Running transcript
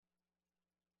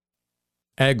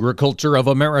Agriculture of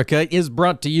America is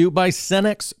brought to you by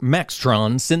Cenex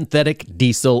Maxtron Synthetic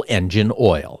Diesel Engine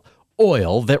Oil.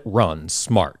 Oil that runs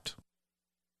smart.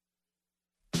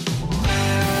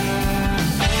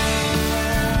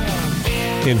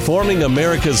 Informing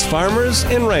America's farmers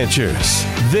and ranchers.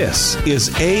 This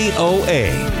is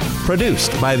AOA,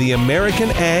 produced by the American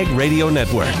Ag Radio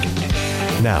Network.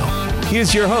 Now,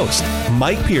 here's your host,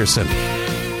 Mike Pearson.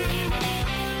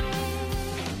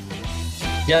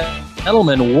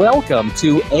 Gentlemen, welcome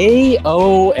to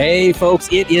AOA, folks.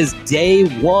 It is day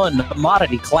one,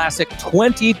 Commodity Classic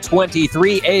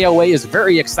 2023. AOA is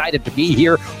very excited to be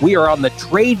here. We are on the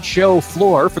trade show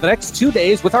floor for the next 2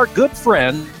 days with our good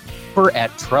friend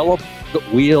at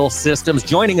Trelleborg Wheel Systems.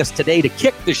 Joining us today to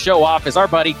kick the show off is our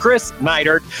buddy Chris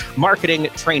Neidert, Marketing,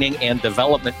 Training, and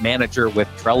Development Manager with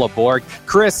Trelleborg.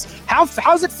 Chris,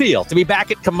 how's it feel to be back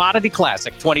at Commodity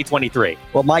Classic 2023?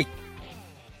 Well, Mike,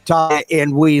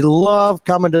 and we love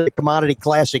coming to the Commodity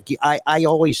Classic. I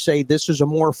always say this is a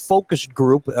more focused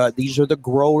group. These are the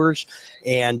growers,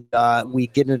 and we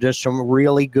get into some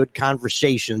really good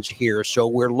conversations here. So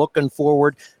we're looking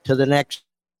forward to the next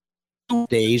 2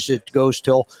 days. It goes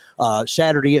till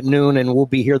Saturday at noon, and we'll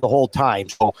be here the whole time.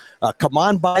 So come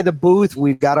on by the booth.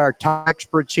 We've got our top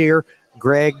experts here,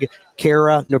 Greg,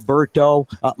 Kara, Norberto,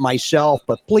 myself,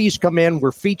 but please come in.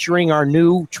 We're featuring our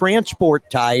new transport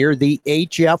tire, the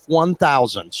HF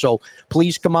 1000. So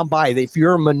please come on by. If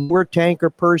you're a manure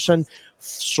tanker person,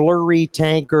 slurry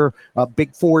tanker, a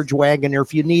big forage wagon, or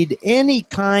if you need any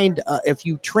kind, if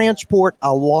you transport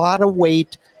a lot of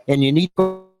weight and you need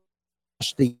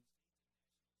the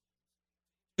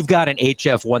You've got an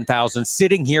HF 1000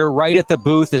 sitting here right at the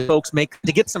booth that folks make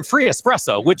to get some free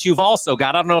espresso, which you've also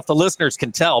got. I don't know if the listeners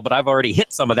can tell, but I've already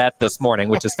hit some of that this morning,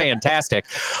 which is fantastic.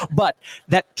 But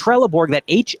that Trelleborg, that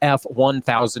HF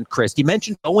 1000, Chris, you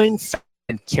mentioned going fast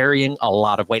and carrying a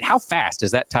lot of weight. How fast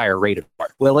is that tire rated for?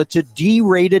 Well, it's a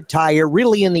D-rated tire.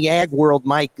 Really, in the ag world,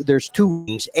 Mike, there's two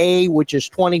things. A, which is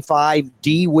 25,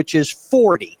 D, which is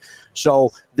 40.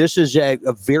 So this is a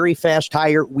very fast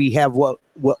tire. We have what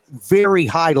very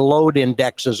high load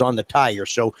indexes on the tire.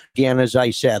 So again, as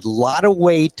I said, a lot of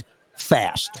weight,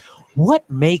 fast. What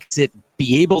makes it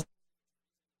be able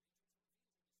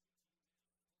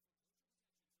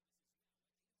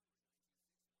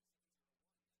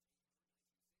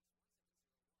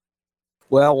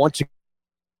Well, once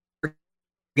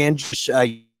again, just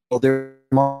there.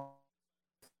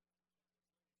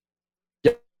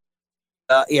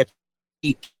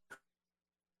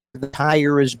 The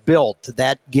tire is built.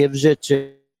 That gives it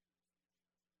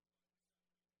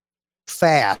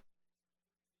fast.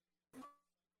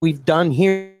 We've done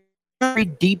here very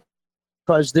deep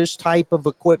because this type of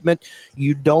equipment,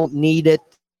 you don't need it.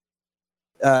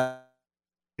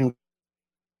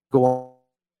 Go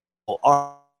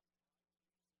on.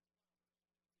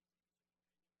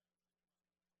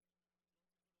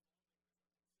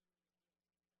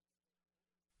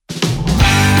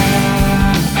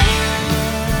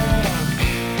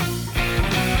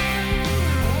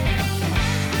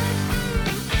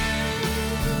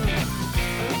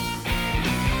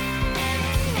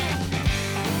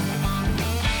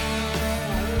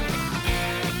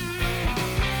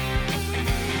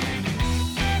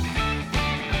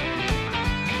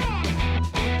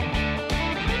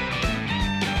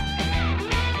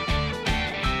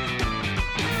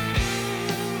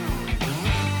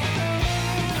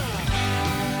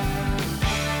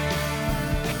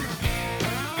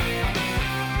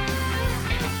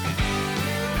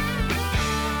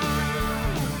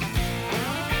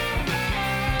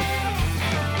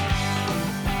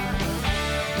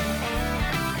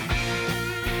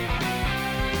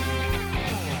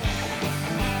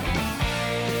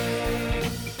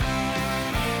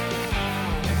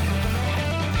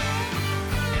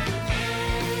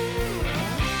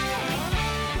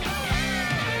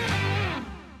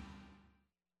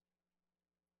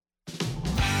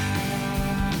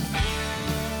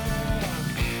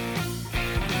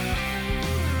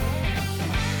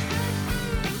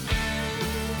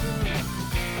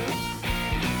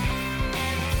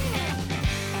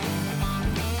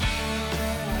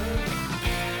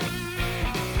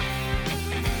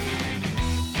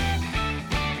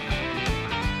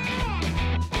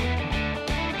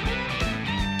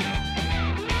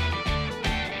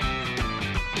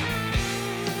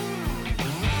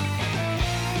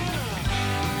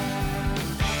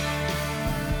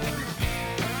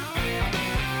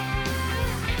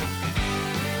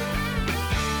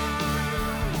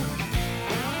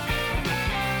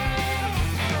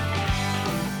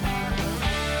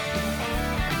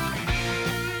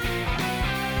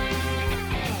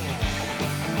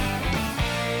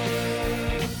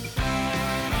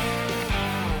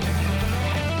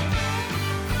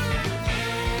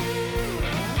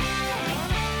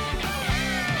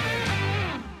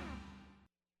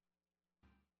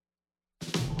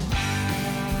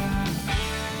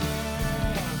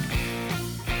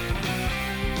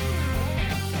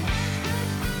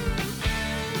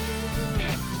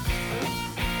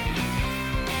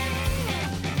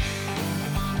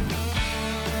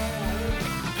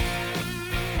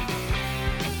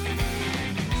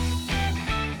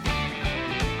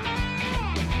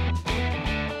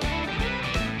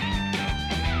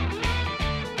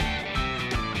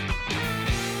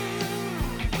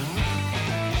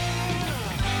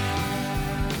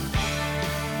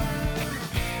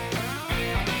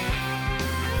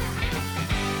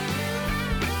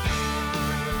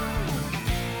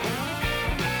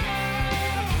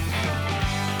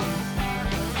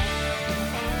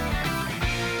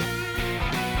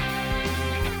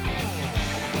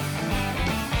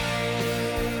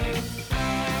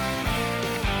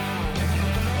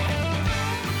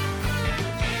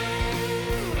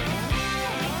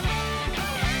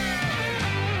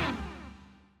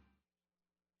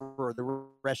 for the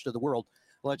rest of the world,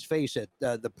 let's face it,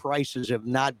 the prices have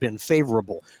not been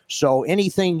favorable. So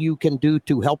anything you can do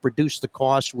to help reduce the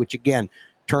cost, which again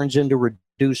turns into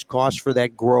reduced costs for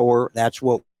that grower, that's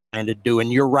what we're trying to do.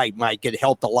 And you're right, Mike, it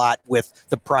helped a lot with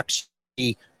the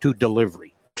proximity to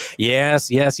delivery.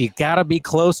 Yes, you got to be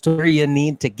close to where you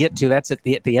need to get to. That's at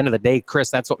the end of the day, Chris,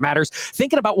 that's what matters.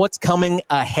 Thinking about what's coming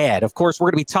ahead. Of course, we're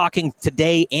going to be talking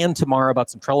today and tomorrow about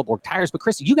some Trelleborg tires. But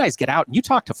Chris, you guys get out and you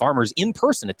talk to farmers in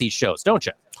person at these shows, don't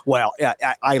you? Well,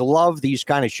 I love these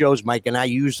kind of shows, Mike, and I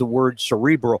use the word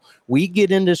cerebral. We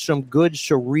get into some good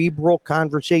cerebral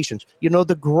conversations. You know,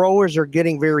 the growers are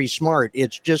getting very smart.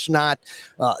 It's just not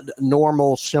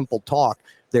normal, simple talk.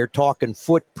 They're talking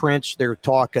footprints. They're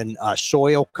talking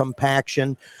soil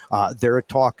compaction. They're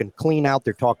talking clean out.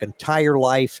 They're talking tire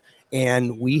life.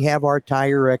 And we have our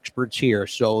tire experts here.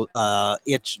 So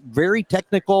it's very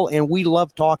technical, and we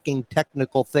love talking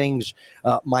technical things,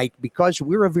 Mike, because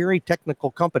we're a very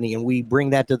technical company, and we bring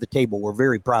that to the table. We're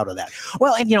very proud of that.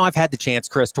 Well, and, I've had the chance,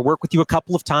 Chris, to work with you a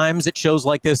couple of times at shows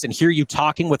like this and hear you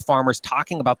talking with farmers,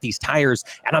 talking about these tires,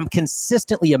 and I'm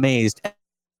consistently amazed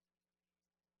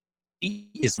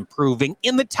is improving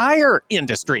in the tire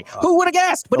industry. Who would have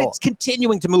guessed? But it's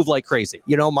continuing to move like crazy.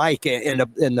 Mike, and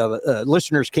the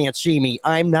listeners can't see me.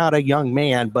 I'm not a young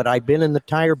man, but I've been in the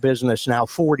tire business now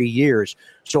 40 years.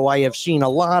 So I have seen a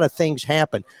lot of things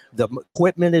happen. The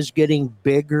equipment is getting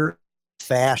bigger,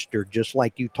 faster, just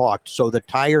like you talked. So the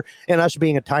tire, and us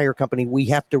being a tire company, we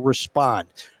have to respond.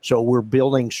 So we're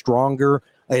building stronger.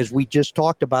 As we just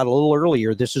talked about a little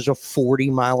earlier, this is a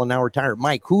 40-mile-an-hour tire.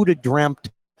 Mike, who'd have dreamt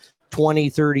 20,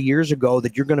 30 years ago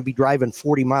that you're going to be driving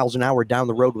 40 miles an hour down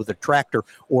the road with a tractor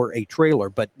or a trailer?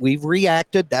 But we've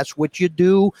reacted. That's what you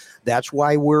do. That's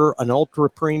why we're an ultra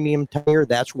premium tire.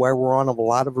 That's why we're on a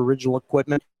lot of original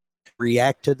equipment.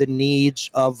 React to the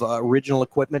needs of original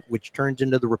equipment, which turns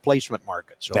into the replacement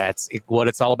market. So that's what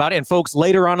it's all about. And folks,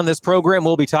 later on in this program,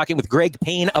 we'll be talking with Greg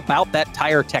Payne about that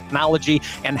tire technology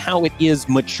and how it is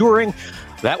maturing.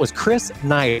 That was Chris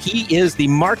Knight. He is the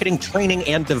marketing, training,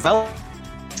 and development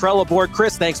Trelleborg.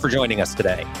 Chris, thanks for joining us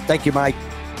today. Thank you, Mike.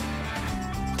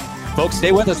 Folks,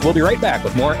 stay with us. We'll be right back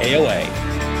with more AOA.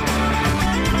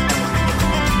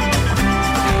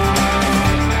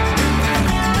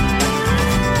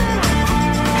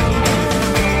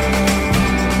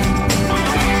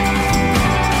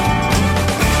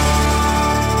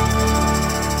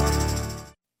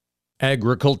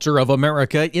 Agriculture of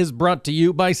America is brought to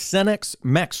you by Cenex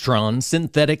Maxtron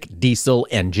Synthetic Diesel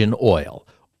Engine Oil.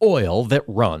 Oil that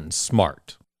runs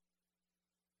smart.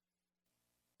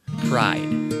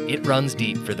 Pride. It runs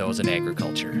deep for those in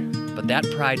agriculture. But that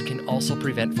pride can also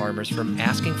prevent farmers from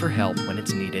asking for help when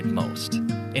it's needed most.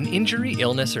 An injury,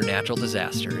 illness, or natural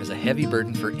disaster is a heavy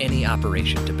burden for any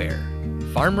operation to bear.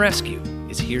 Farm Rescue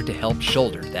is here to help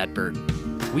shoulder that burden.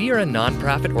 We are a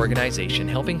nonprofit organization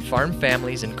helping farm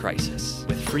families in crisis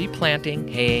with free planting,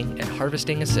 haying, and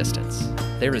harvesting assistance.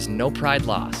 There is no pride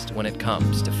lost when it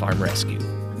comes to Farm Rescue.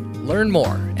 Learn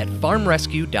more at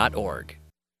farmrescue.org.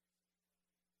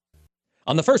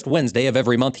 On the first Wednesday of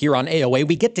every month here on AOA,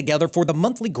 we get together for the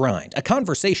Monthly Grind, a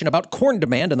conversation about corn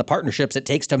demand and the partnerships it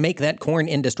takes to make that corn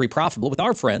industry profitable with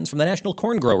our friends from the National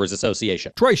Corn Growers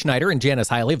Association. Troy Schneider and Janice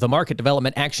Hiley of the Market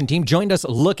Development Action Team joined us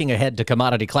looking ahead to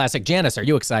Commodity Classic. Janice, are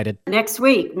you excited? Next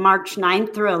week, March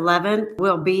 9th through 11th,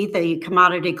 will be the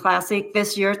Commodity Classic.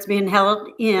 This year, it's being held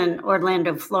in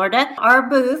Orlando, Florida. Our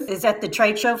booth is at the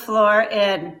trade show floor,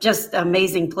 and just an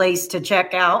amazing place to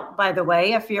check out, by the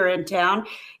way, if you're in town.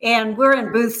 And we're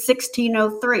in booth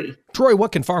 1603. Troy,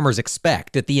 what can farmers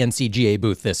expect at the NCGA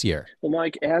booth this year? Well,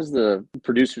 Mike, as the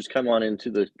producers come on into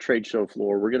the trade show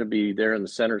floor, we're going to be there in the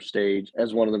center stage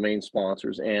as one of the main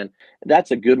sponsors. And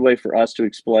that's a good way for us to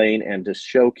explain and to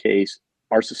showcase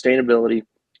our sustainability,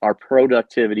 our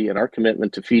productivity, and our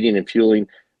commitment to feeding and fueling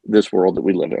this world that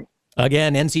we live in.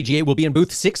 Again, NCGA will be in booth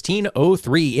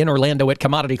 1603 in Orlando at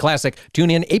Commodity Classic. Tune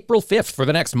in April 5th for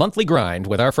the next Monthly Grind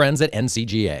with our friends at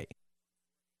NCGA.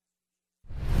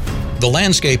 The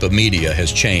landscape of media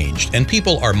has changed, and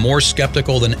people are more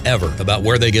skeptical than ever about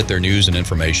where they get their news and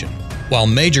information. While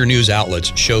major news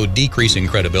outlets show decreasing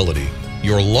credibility,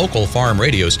 your local farm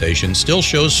radio station still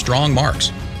shows strong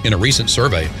marks. In a recent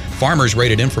survey, farmers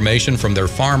rated information from their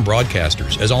farm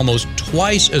broadcasters as almost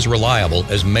twice as reliable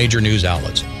as major news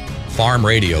outlets. Farm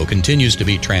radio continues to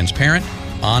be transparent,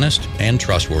 honest, and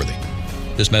trustworthy.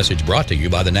 This message brought to you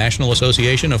by the National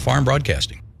Association of Farm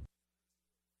Broadcasting.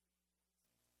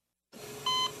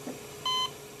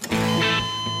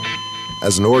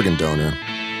 As an organ donor,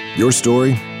 your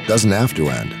story doesn't have to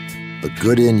end. The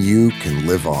good in you can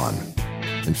live on.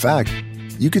 In fact,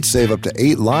 you could save up to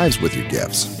 8 lives with your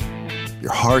gifts.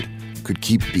 Your heart could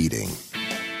keep beating.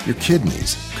 Your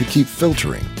kidneys could keep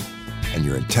filtering. And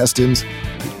your intestines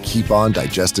could keep on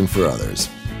digesting for others.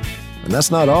 And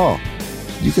that's not all.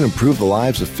 You can improve the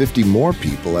lives of 50 more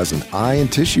people as an eye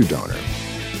and tissue donor,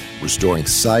 restoring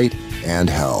sight and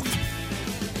health.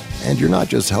 And you're not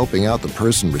just helping out the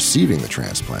person receiving the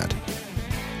transplant.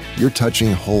 You're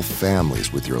touching whole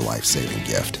families with your life-saving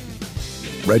gift.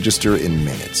 Register in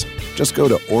minutes. Just go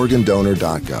to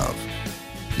organdonor.gov.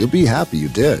 You'll be happy you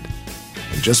did.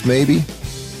 And just maybe,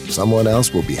 someone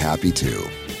else will be happy too.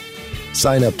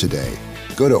 Sign up today.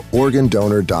 Go to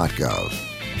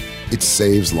organdonor.gov. It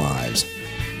saves lives.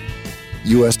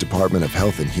 U.S. Department of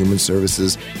Health and Human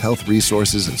Services, Health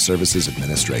Resources and Services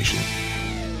Administration.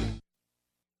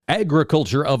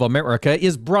 Agriculture of America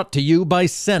is brought to you by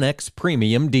Cenex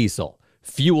Premium Diesel.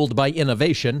 Fueled by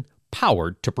innovation,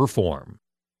 powered to perform.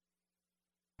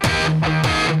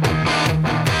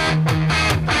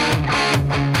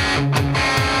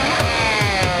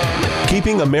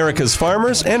 Keeping America's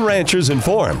farmers and ranchers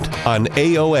informed on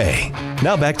AOA.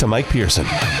 Now back to Mike Pearson.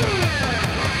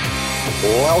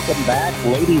 Welcome back,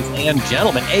 ladies and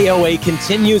gentlemen. AOA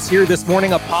continues here this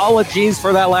morning. Apologies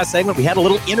for that last segment. We had a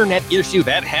little internet issue.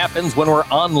 That happens when we're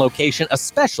on location,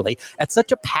 especially at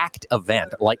such a packed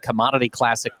event like Commodity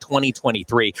Classic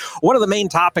 2023. One of the main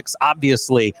topics,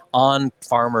 obviously, on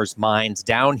farmers' minds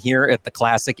down here at the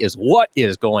Classic is what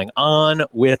is going on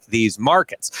with these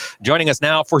markets. Joining us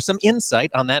now for some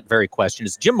insight on that very question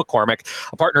is Jim McCormick,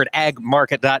 a partner at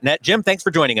agmarket.net. Jim, thanks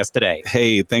for joining us today.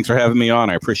 Hey, thanks for having me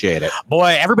on. I appreciate it.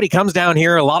 Boy, everybody comes down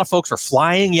here. A lot of folks are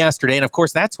flying yesterday. And of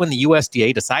course, that's when the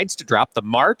USDA decides to drop the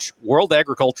March World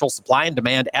Agricultural Supply and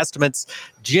Demand estimates.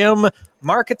 Jim,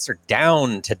 markets are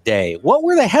down today. What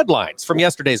were the headlines from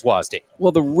yesterday's WASDE?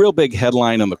 Well, the real big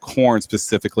headline on the corn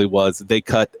specifically was they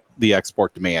cut the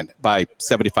export demand by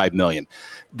 75 million.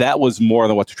 That was more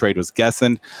than what the trade was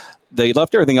guessing. They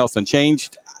left everything else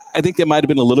unchanged. I think they might have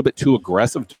been a little bit too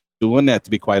aggressive doing that, to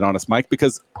be quite honest, Mike,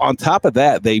 because on top of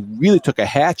that, they really took a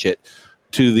hatchet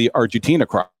to the Argentina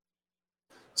crop.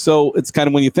 So it's kind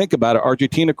of, when you think about it,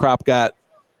 Argentina crop got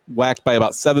whacked by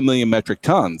about 7 million metric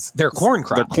tons. Their corn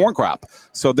crop.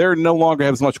 So they're no longer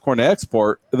have as much corn to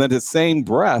export. And then the same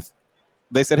breath,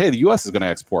 they said, hey, the U.S. is going to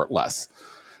export less.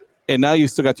 And now you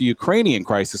still got the Ukrainian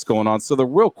crisis going on. So the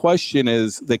real question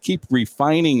is, they keep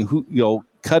refining,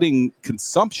 cutting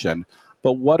consumption,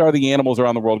 but what are the animals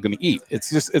around the world going to eat?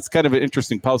 It's kind of an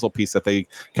interesting puzzle piece that they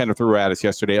kind of threw at us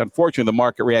yesterday. Unfortunately, the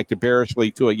market reacted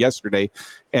bearishly to it yesterday,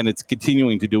 and it's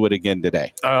continuing to do it again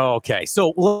today. Okay,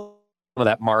 so some of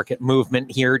that market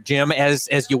movement here, Jim, as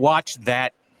you watch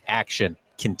that action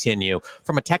continue,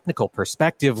 from a technical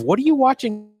perspective, what are you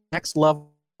watching next level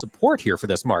support here for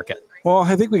this market? Well,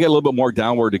 I think we got a little bit more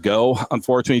downward to go.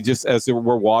 Unfortunately, just as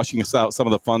we're washing out some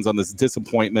of the funds on this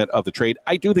disappointment of the trade,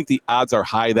 I do think the odds are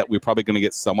high that we're probably going to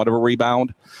get somewhat of a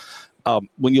rebound.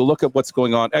 When you look at what's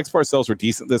going on, export sales were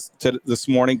decent this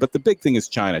morning, but the big thing is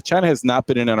China. China has not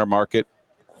been in our market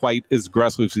quite as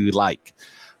aggressively as we like.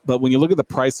 But when you look at the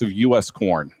price of U.S.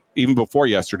 corn, even before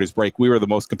yesterday's break, we were the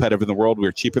most competitive in the world. We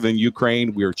were cheaper than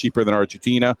Ukraine. We were cheaper than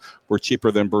Argentina. We're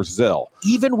cheaper than Brazil.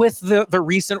 Even with the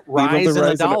recent rise in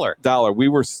the dollar. We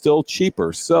were still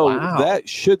cheaper. So that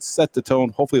should set the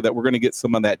tone, hopefully, that we're going to get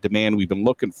some of that demand we've been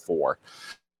looking for.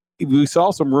 We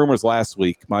saw some rumors last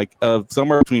week, Mike, of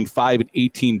somewhere between 5 and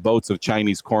 18 boats of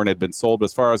Chinese corn had been sold.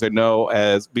 As far as I know,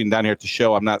 as being down here at the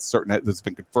show, I'm not certain that this has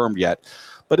been confirmed yet.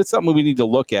 But it's something we need to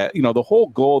look at. The whole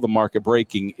goal of the market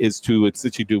breaking is to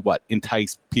essentially do what?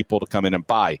 Entice people to come in and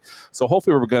buy. So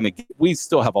hopefully we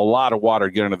still have a lot of water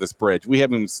to get under this bridge. We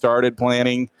haven't even started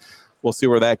planting. We'll see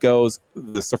where that goes.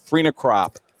 The safrinha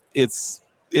crop, it's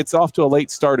off to a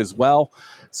late start as well.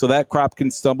 So that crop can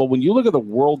stumble. When you look at the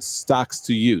world stocks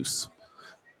to use,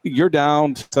 you're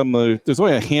down to there's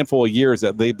only a handful of years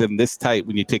that they've been this tight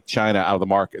when you take China out of the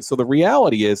market. So the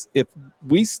reality is, if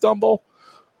we stumble,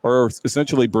 or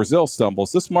essentially Brazil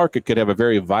stumbles, this market could have a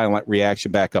very violent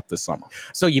reaction back up this summer.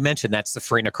 So you mentioned that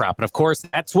safrinha crop. And of course,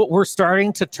 that's what we're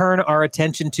starting to turn our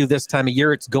attention to this time of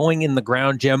year. It's going in the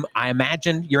ground, Jim. I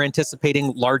imagine you're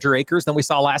anticipating larger acres than we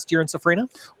saw last year in safrinha?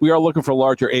 We are looking for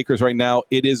larger acres right now.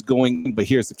 It is going, but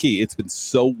here's the key. It's been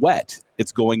so wet,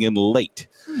 it's going in late.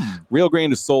 Rio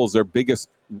Grande do Sul is their biggest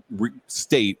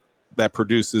state that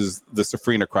produces the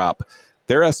safrinha crop.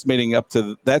 They're estimating up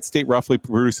to that state roughly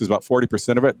produces about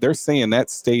 40% of it. They're saying that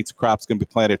state's crop's going to be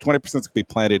planted, 20% is going to be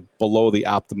planted below the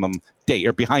optimum date,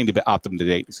 or behind the optimum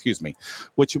date,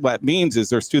 Which what means is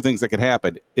there's two things that could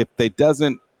happen. If they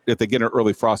get an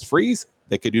early frost freeze,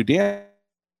 they could do damage.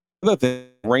 the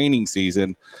raining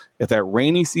season, if that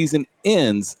rainy season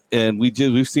ends, and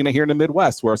we've seen it here in the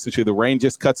Midwest, where essentially the rain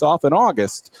just cuts off in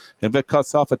August, and if it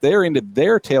cuts off at their end of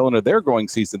their tail end of their growing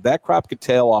season, that crop could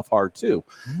tail off hard too.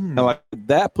 And like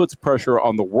that puts pressure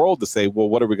on the world to say, well,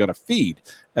 what are we going to feed?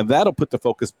 And that'll put the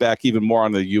focus back even more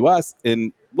on the U.S.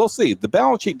 And we'll see. The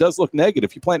balance sheet does look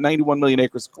negative. You plant 91 million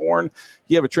acres of corn,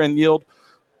 you have a trend yield,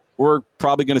 we're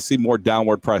probably going to see more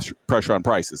downward pressure on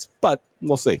prices, but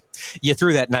we'll see. You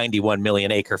threw that 91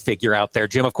 million acre figure out there,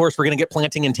 Jim. Of course, we're going to get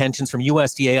planting intentions from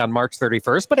USDA on March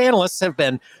 31st, but analysts have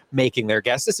been making their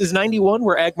guess. This is 91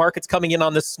 where ag market's coming in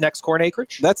on this next corn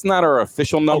acreage? That's not our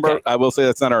official number. Okay. I will say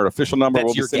that's not our official number.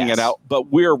 That's we'll be sending it out, but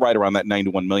we're right around that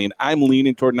 91 million. I'm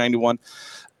leaning toward 91.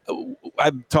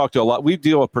 I've talked to a lot. We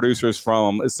deal with producers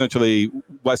from essentially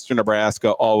western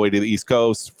Nebraska all the way to the East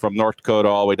Coast, from North Dakota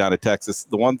all the way down to Texas.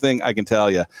 The one thing I can tell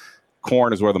you,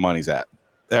 corn is where the money's at.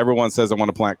 Everyone says, I want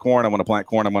to plant corn. I want to plant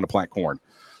corn. I want to plant corn.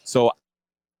 So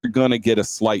you're going to get a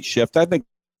slight shift. I think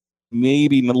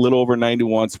maybe a little over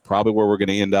 91 is probably where we're going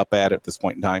to end up at this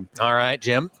point in time. All right,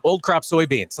 Jim. Old crop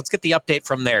soybeans. Let's get the update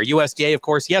from there. USDA, of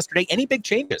course, yesterday. Any big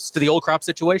changes to the old crop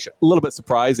situation? A little bit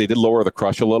surprised. They did lower the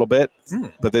crush a little bit,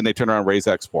 but then they turned around and raised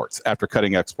exports after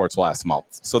cutting exports last month.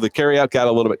 So the carryout got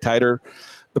a little bit tighter.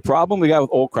 The problem we got with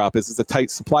old crop is it's a tight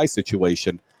supply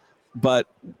situation, but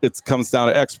it comes down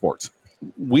to exports.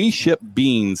 We ship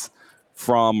beans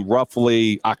from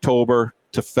roughly October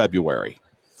to February.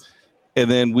 And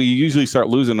then we usually start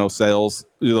losing those sales,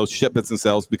 those shipments and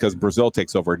sales, because Brazil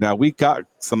takes over. Now, we got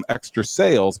some extra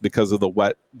sales because of the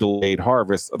wet, delayed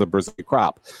harvest of the Brazil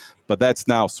crop, but that's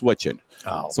now switching.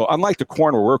 Oh. So unlike the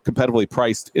corn, where we're competitively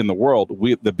priced in the world,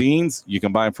 the beans, you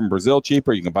can buy them from Brazil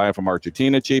cheaper, you can buy them from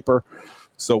Argentina cheaper.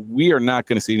 So we are not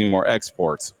going to see any more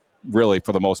exports, really,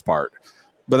 for the most part.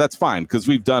 But that's fine, because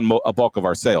we've done a bulk of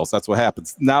our sales. That's what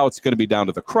happens. Now it's going to be down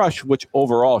to the crush, which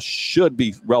overall should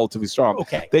be relatively strong.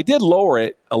 Okay. They did lower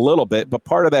it a little bit, but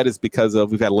part of that is because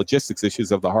we've had logistics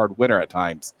issues of the hard winter at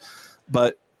times.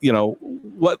 But,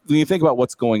 when you think about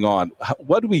what's going on,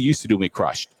 what do we used to do when we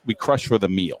crushed? We crushed for the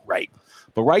meal. Right.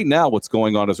 But right now what's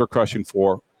going on is we're crushing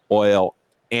for oil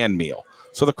and meal.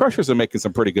 So the crushers are making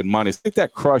some pretty good money. I think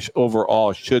that crush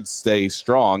overall should stay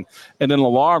strong. And in the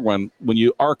long run, when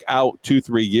you arc out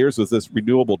 2-3 years with this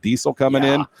renewable diesel coming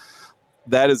in,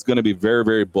 that is going to be very,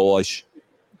 very bullish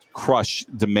crush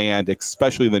demand,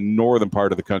 especially in the northern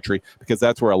part of the country, because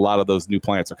that's where a lot of those new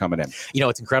plants are coming in.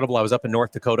 It's incredible. I was up in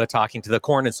North Dakota talking to the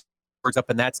corn and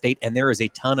up in that state, and there is a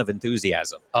ton of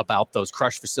enthusiasm about those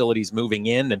crush facilities moving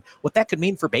in and what that could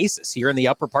mean for basis here in the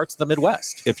upper parts of the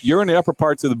Midwest. If you're in the upper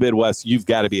parts of the Midwest, you've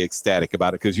got to be ecstatic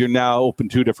about it, because you're now open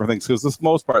to different things. Because for the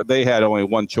most part, they had only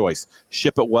one choice: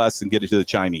 ship it west and get it to the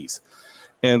Chinese.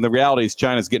 And the reality is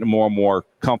China's getting more and more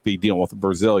comfy dealing with the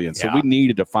Brazilians. So we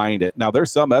needed to find it. Now,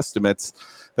 there's some estimates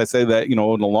that say that, in the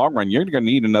long run, you're going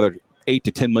to need another 8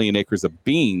 to 10 million acres of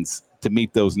beans to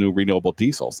meet those new renewable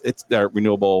diesels. It's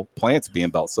renewable plants being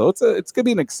built. So it's going to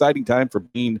be an exciting time for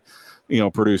bean,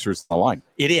 producers on the line.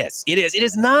 It is. It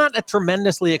is not a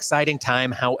tremendously exciting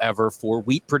time, however, for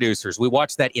wheat producers. We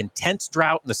watched that intense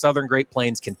drought in the southern Great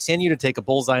Plains continue to take a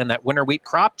bullseye on that winter wheat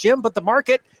crop, Jim, but the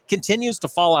market continues to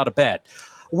fall out of bed.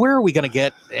 Where are we going to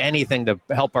get anything to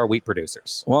help our wheat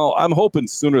producers? Well, I'm hoping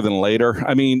sooner than later.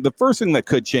 I mean, the first thing that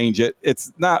could change it,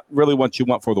 it's not really what you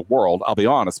want for the world, I'll be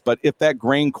honest, but if that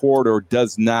grain corridor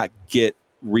does not get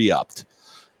re-upped.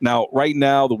 Now, right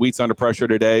now, the wheat's under pressure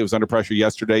today. It was under pressure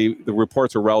yesterday. The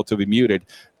reports are relatively muted.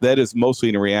 That is mostly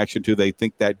in reaction to they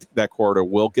think that corridor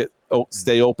will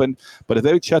stay open. But if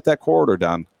they shut that corridor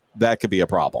down, that could be a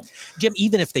problem. Jim,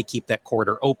 even if they keep that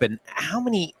corridor open, how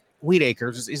many wheat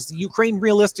acres is Ukraine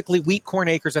realistically wheat corn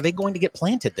acres are they going to get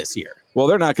planted this year? Well,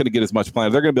 they're not going to get as much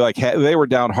planted. They're going to be like they were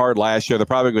down hard last year. They're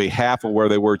probably going to be half of where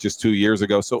they were just 2 years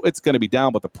ago. So it's going to be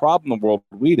down. But the problem in world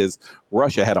wheat is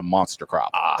Russia had a monster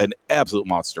crop, an absolute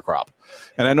monster crop.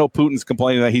 And I know Putin's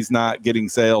complaining that he's not getting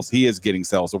sales. He is getting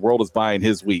sales. The world is buying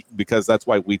his wheat because that's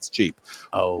why wheat's cheap.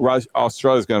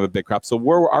 Australia's going to have a big crop. So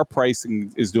where our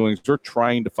pricing is doing is we're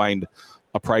trying to find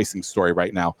a pricing story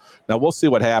right now. Now we'll see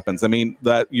what happens. I mean,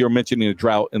 that you're mentioning a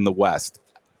drought in the West.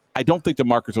 I don't think the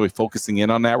market's really focusing in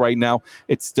on that right now.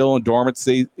 It's still in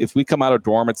dormancy. If we come out of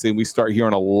dormancy and we start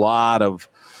hearing a lot of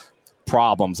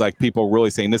problems, like people really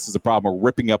saying this is a problem, we're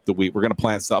ripping up the wheat, we're going to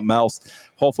plant something else.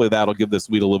 Hopefully that'll give this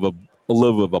wheat a little bit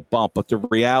of a bump. But the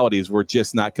reality is we're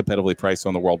just not competitively priced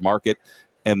on the world market.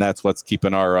 And that's what's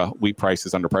keeping our wheat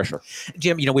prices under pressure.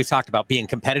 Jim, we've talked about being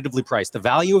competitively priced, the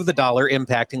value of the dollar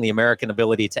impacting the American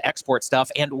ability to export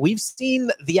stuff. And we've seen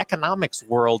the economics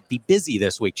world be busy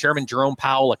this week. Chairman Jerome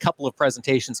Powell, a couple of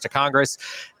presentations to Congress.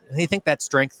 Do you think that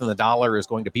strength in the dollar is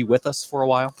going to be with us for a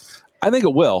while? I think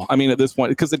it will. I mean, at this point,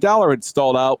 because the dollar had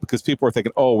stalled out because people were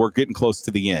thinking, oh, we're getting close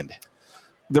to the end.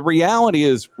 The reality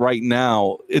is right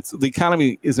now, the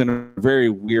economy is in a very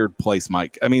weird place,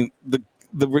 Mike. I mean,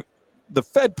 the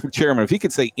Fed chairman, if he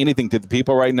could say anything to the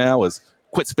people right now, is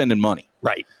quit spending money.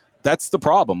 Right. That's the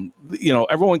problem. You know,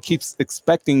 everyone keeps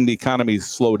expecting the economy to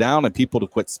slow down and people to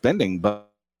quit spending, but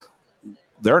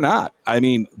they're not. I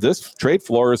mean, this trade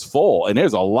floor is full, and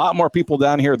there's a lot more people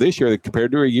down here this year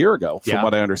compared to a year ago, from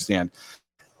what I understand.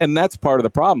 And that's part of the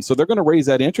problem. So they're going to raise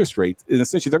that interest rate. And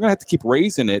essentially, they're going to have to keep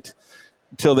raising it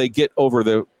until they get over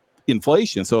the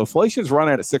inflation. So inflation's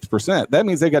running at 6%. That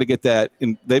means they've got to get that,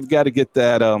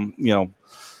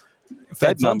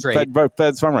 Fed's fund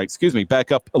rate,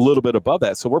 back up a little bit above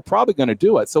that. So we're probably going to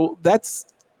do it. So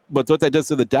but what that does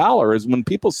to the dollar is when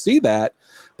people see that,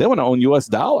 they want to own U.S.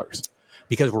 dollars.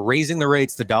 Because we're raising the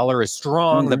rates, the dollar is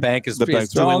strong, the bank is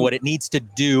doing what it neades to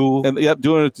do. And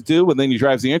doing it to do, and then you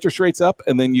drive the interest rates up,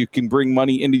 and then you can bring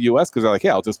money into the U.S. because they're like,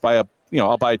 yeah, I'll just buy a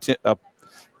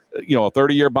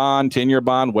 30-year bond, 10-year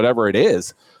bond, whatever it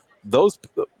is. Those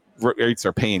rates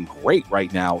are paying great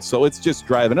right now, so it's just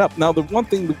driving up. Now, the one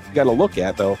thing we got to look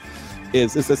at, though,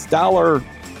 is this dollar.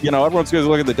 Everyone's going to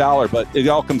look at the dollar, but it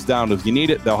all comes down to if you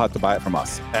need it, they'll have to buy it from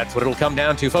us. That's what it'll come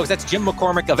down to, folks. That's Jim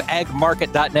McCormick of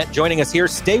agmarket.net joining us here.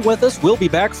 Stay with us. We'll be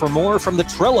back for more from the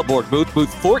Trelleborg booth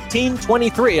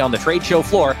 1423 on the trade show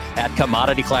floor at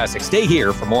Commodity Classic. Stay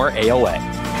here for more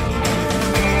AOA.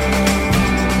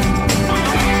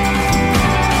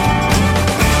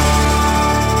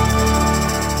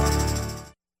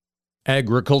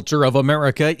 Agriculture of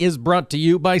America is brought to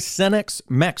you by Cenex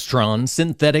Maxtron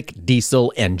Synthetic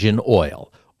Diesel Engine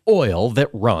Oil. Oil that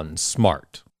runs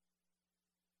smart.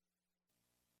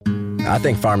 I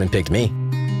think farming picked me.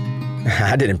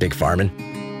 I didn't pick farming.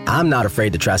 I'm not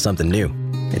afraid to try something new.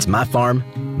 It's my farm,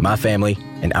 my family,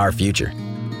 and our future.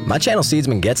 My Channel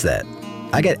Seedsman gets that.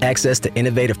 I get access to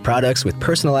innovative products with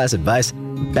personalized advice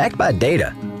backed by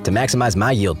data to maximize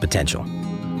my yield potential.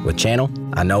 With Channel,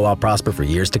 I know I'll prosper for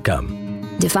years to come.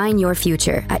 Define your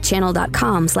future at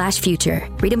channel.com/future.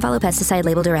 Read and follow pesticide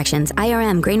label directions,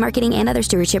 IRM, grain marketing, and other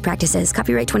stewardship practices.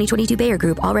 Copyright 2022 Bayer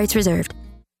Group. All rights reserved.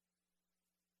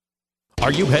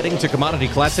 Are you heading to Commodity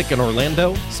Classic in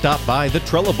Orlando? Stop by the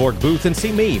Trelleborg booth and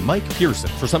see me, Mike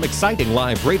Pearson, for some exciting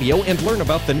live radio and learn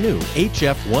about the new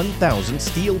HF1000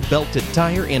 steel belted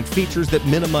tire and features that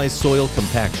minimize soil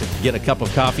compaction. Get a cup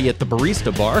of coffee at the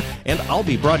Barista Bar, and I'll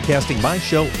be broadcasting my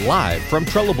show live from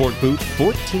Trelleborg booth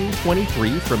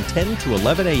 1423 from 10 to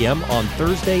 11 a.m. on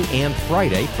Thursday and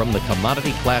Friday from the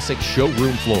Commodity Classic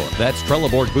showroom floor. That's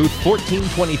Trelleborg booth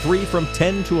 1423 from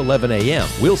 10 to 11 a.m.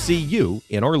 We'll see you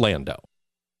in Orlando.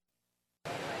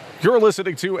 You're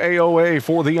listening to AOA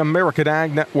for the American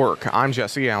Ag Network. I'm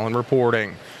Jesse Allen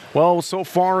reporting. Well, so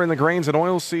far in the grains and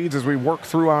oilseeds, as we work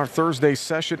through our Thursday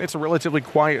session, it's a relatively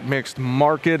quiet mixed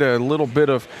market, a little bit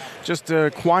of just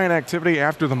quiet activity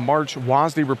after the March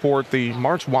WASDE report. The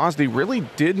March WASDE really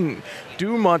didn't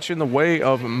do much in the way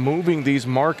of moving these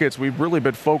markets. We've really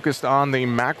been focused on the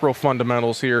macro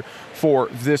fundamentals here for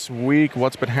this week.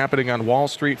 What's been happening on Wall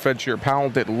Street? Fed Chair Powell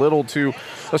did little to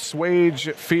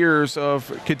assuage fears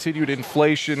of continued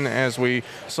inflation as we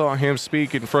saw him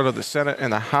speak in front of the Senate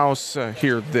and the House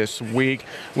here this week.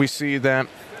 We see that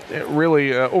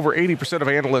really over 80% of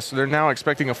analysts, they're now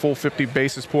expecting a full 50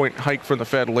 basis point hike from the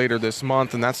Fed later this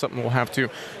month, and that's something we'll have to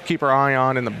keep our eye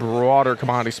on in the broader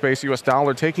commodity space. U.S.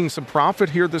 dollar taking some profit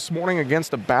here this morning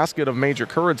against a basket of major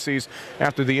currencies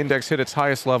after the index hit its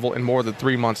highest level in more than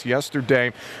 3 months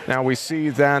yesterday. Now we see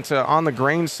that on the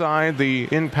grain side, the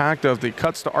impact of the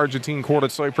cuts to Argentine corn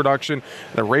and soy production,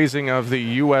 the raising of the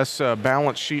U.S.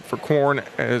 balance sheet for corn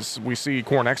as we see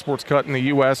corn exports cut in the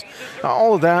U.S.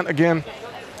 All of that, again,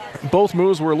 both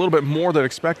moves were a little bit more than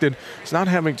expected. It's not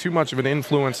having too much of an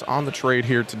influence on the trade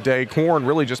here today. Corn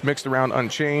really just mixed around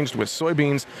unchanged, with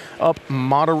soybeans up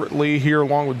moderately here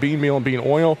along with bean meal and bean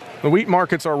oil. The wheat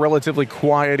markets are relatively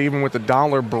quiet even with the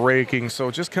dollar breaking, so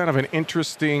just kind of an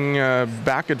interesting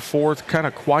back and forth kind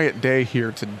of quiet day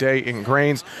here today in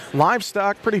grains.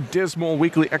 Livestock, pretty dismal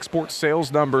weekly export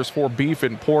sales numbers for beef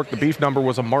and pork. The beef number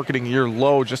was a marketing year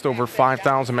low, just over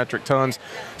 5,000 metric tons.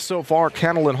 So far,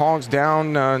 cattle and hogs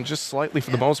down just slightly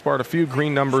for the most part. A few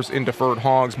green numbers in deferred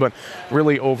hogs, but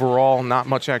really overall not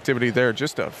much activity there.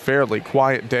 Just a fairly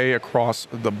quiet day across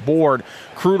the board.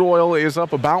 Crude oil is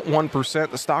up about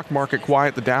 1%. The stock market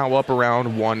quiet. The Dow up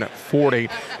around 140.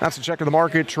 That's a check of the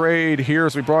market trade here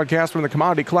as we broadcast from the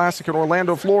Commodity Classic in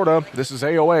Orlando, Florida. This is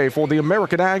AOA for the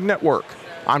American Ag Network.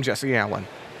 I'm Jesse Allen.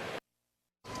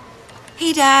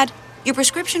 Hey, Dad. Your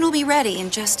prescription will be ready in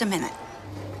just a minute.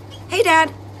 Hey,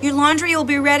 Dad, your laundry will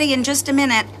be ready in just a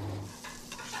minute.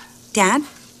 Dad,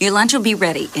 your lunch will be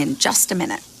ready in just a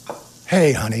minute.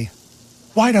 Hey, honey,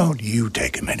 why don't you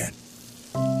take a minute?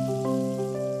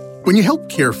 When you help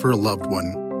care for a loved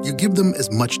one, you give them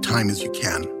as much time as you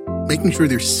can, making sure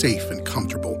they're safe and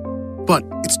comfortable. But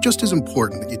it's just as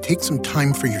important that you take some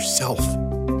time for yourself.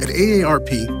 At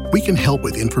AARP, we can help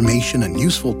with information and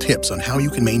useful tips on how you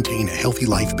can maintain a healthy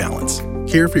life balance,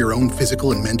 care for your own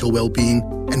physical and mental well-being,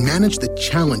 and manage the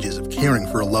challenges of caring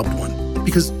for a loved one.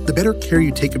 Because the better care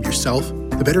you take of yourself,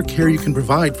 the better care you can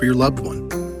provide for your loved one.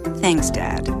 Thanks,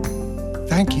 Dad.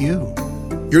 Thank you.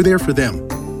 You're there for them.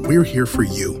 We're here for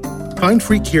you. Find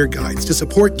free care guides to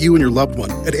support you and your loved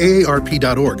one at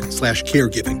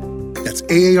aarp.org/caregiving. That's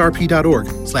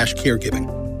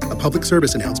aarp.org/caregiving. A public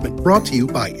service announcement brought to you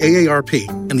by AARP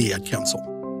and the Ad Council.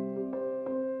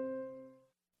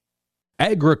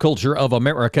 Agriculture of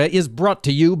America is brought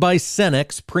to you by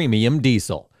Cenex Premium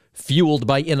Diesel. Fueled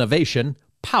by innovation,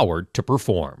 powered to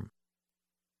perform.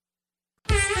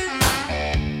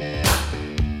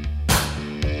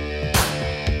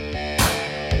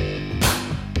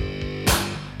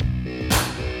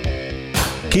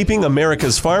 Keeping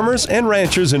America's farmers and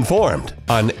ranchers informed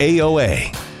on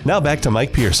AOA. Now back to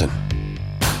Mike Pearson.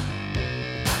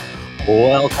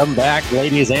 Welcome back,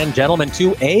 ladies and gentlemen,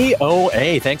 to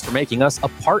AOA. Thanks for making us a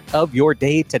part of your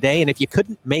day today. And if you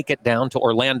couldn't make it down to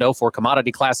Orlando for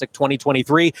Commodity Classic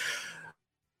 2023,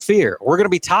 fear. We're going to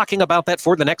be talking about that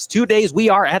for the next 2 days. We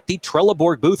are at the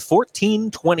Trelleborg booth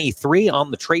 1423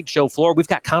 on the trade show floor. We've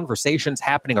got conversations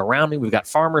happening around me. We've got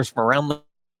farmers from around the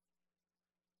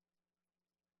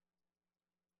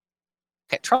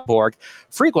at Trelleborg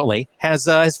frequently has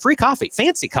free coffee,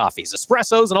 fancy coffees,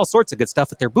 espressos, and all sorts of good stuff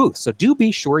at their booth. So do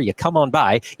be sure you come on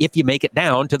by if you make it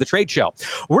down to the trade show.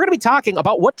 We're going to be talking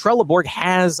about what Trelleborg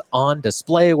has on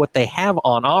display, what they have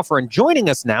on offer. And joining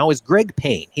us now is Greg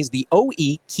Payne. He's the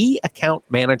OE Key Account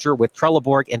Manager with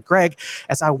Trelleborg. And Greg,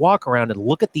 as I walk around and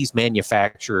look at these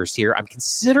manufacturers here, I'm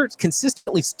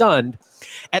consistently stunned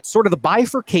at sort of the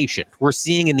bifurcation we're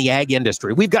seeing in the ag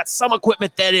industry. We've got some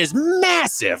equipment that is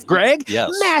massive, Greg. Yes.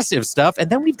 Massive stuff.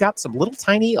 And then we've got some little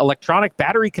tiny electronic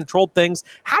battery-controlled things.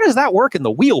 How does that work in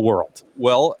the wheel world?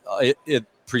 Well, it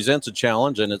presents a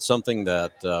challenge, and it's something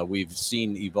that we've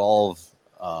seen evolve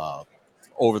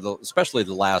especially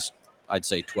the last, I'd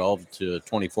say, 12 to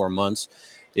 24 months,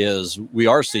 is we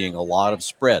are seeing a lot of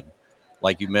spread.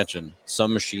 Like you mentioned,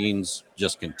 some machines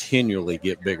just continually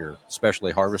get bigger,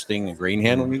 especially harvesting and grain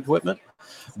handling equipment.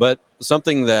 But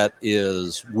something that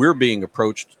we're being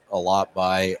approached a lot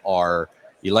by are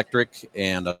electric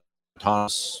and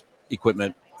autonomous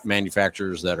equipment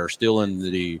manufacturers that are still in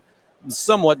the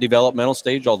somewhat developmental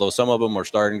stage, although some of them are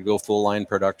starting to go full line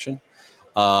production.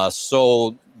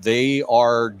 So they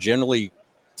are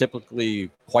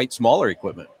typically quite smaller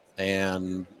equipment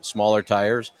and smaller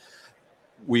tires.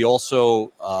 We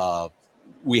also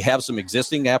we have some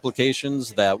existing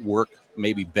applications that work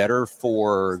maybe better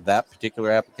for that particular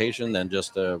application than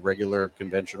just a regular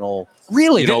conventional.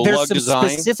 Really, there's lug some design.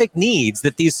 Specific needs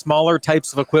that these smaller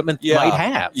types of equipment might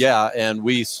have. Yeah, and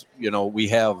we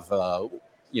have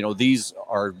these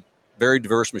are very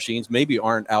diverse machines. Maybe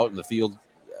aren't out in the field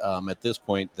at this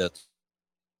point. That's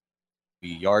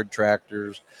yard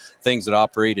tractors, things that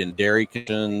operate in dairy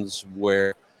kitchens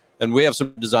and we have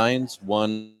some designs.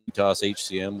 One, TOS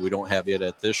HCM, we don't have it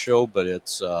at this show, but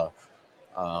it's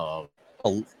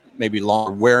maybe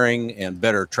longer wearing and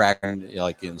better tracking,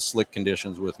 like in slick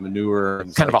conditions with manure.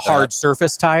 Kind of a hard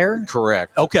surface tire?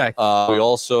 Correct. Okay. We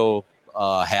also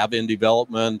have in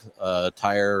development a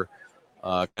tire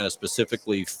kind of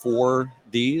specifically for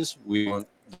these. We weren't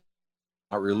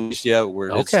not released yet.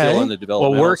 It's still in the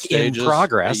development stages. In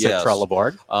progress at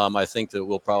Trelleborg. I think that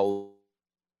we'll probably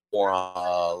more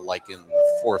like in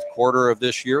the fourth quarter of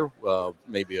this year,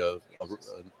 maybe an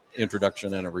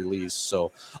introduction and a release.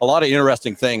 So a lot of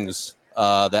interesting things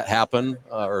that happen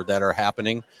or that are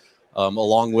happening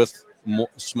along with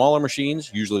smaller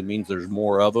machines. Usually means there's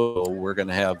more of them. So we're going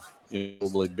to have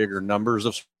probably bigger numbers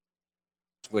of,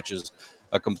 which is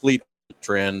a complete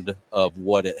trend of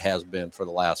what it has been for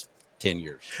the last 10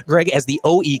 years. Greg, as the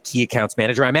OE Key Accounts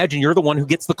Manager, I imagine you're the one who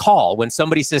gets the call when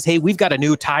somebody says, hey, we've got a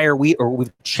new tire we've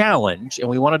challenge and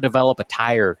we want to develop a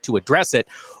tire to address it.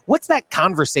 What's that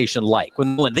conversation like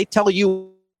when they tell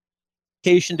you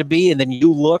location to be and then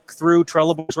you look through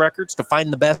Trelleborg's records to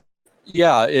find the best?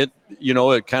 Yeah, it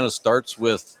kind of starts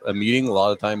with a meeting. A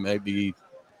lot of time maybe,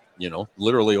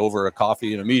 literally over a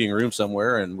coffee in a meeting room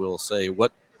somewhere, and we'll say,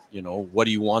 what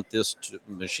do you want this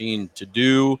machine to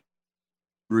do?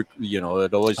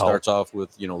 It always starts off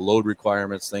with, load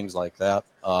requirements, things like that.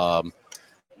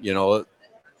 you know,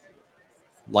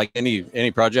 like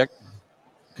any project,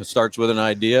 it starts with an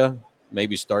idea,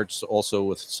 maybe starts also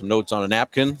with some notes on a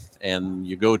napkin, and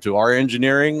you go to our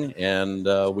engineering, and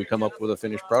we come up with a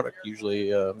finished product,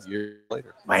 usually a year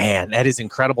later. Man, that is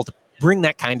incredible to bring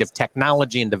that kind of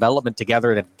technology and development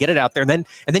together and get it out there. And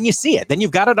then you see it. Then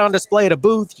you've got it on display at a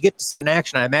booth. You get to see it in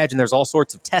action. I imagine there's all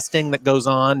sorts of testing that goes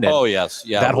on. Oh, yes.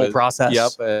 Yeah. That whole process.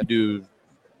 Yep. Do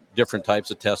different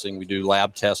types of testing. We do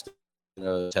lab testing,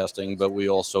 but we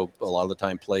also a lot of the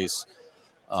time place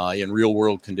in real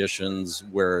world conditions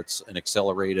where it's an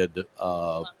accelerated,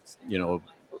 amount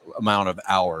of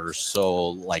hours. So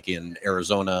like in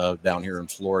Arizona, down here in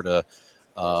Florida,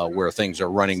 where things are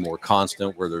running more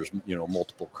constant, where there's,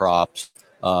 multiple crops.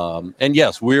 And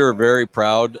yes, we're very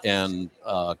proud and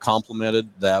complimented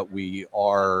that we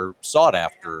are sought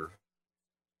after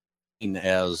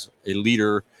as a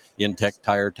leader in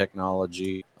tire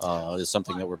technology is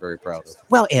something that we're very proud of.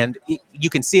 Well, and you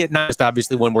can see it not just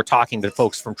obviously when we're talking to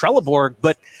folks from Trelleborg,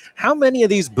 but how many of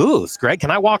these booths, Greg,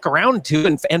 can I walk around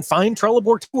to and find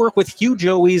Trelleborg to work with huge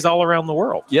OEs all around the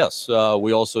world? Yes,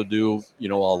 we also do, a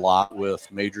lot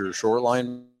with major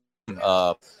shoreline.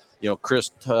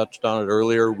 Chris touched on it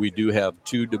earlier. We do have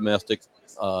 2 domestic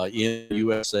in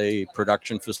USA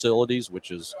production facilities,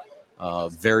 which is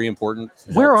very important.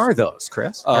 Where are those,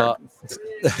 Chris?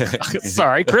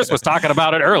 Sorry, Chris was talking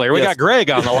about it earlier. We got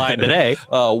Greg on the line today.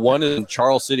 One is in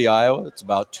Charles City, Iowa. It's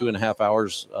about 2.5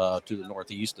 hours to the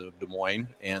northeast of Des Moines.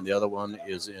 And the other one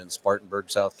is in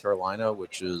Spartanburg, South Carolina,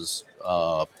 which is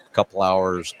a couple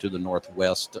hours to the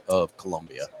northwest of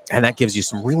Columbia. And that gives you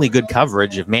some really good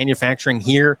coverage of manufacturing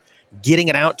here, getting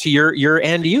it out to your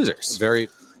end users. Very,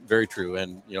 very true.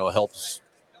 And, helps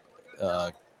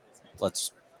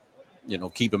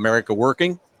keep America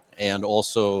working, and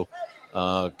also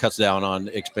cuts down on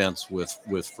expense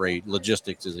with freight.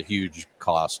 Logistics is a huge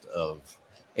cost of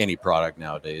any product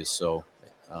nowadays. So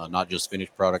not just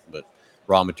finished product, but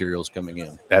raw materials coming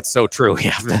in. That's so true.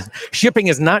 Yeah, shipping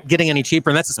is not getting any cheaper,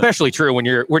 and that's especially true when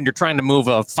you're trying to move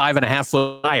a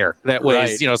 5.5-foot tire that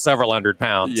weighs several hundred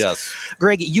pounds. Yes,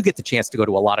 Greg, you get the chance to go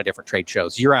to a lot of different trade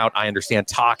shows. You're out, I understand,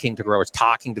 talking to growers,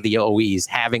 talking to the OEs,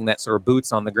 having that sort of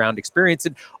boots on the ground experience.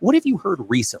 And what have you heard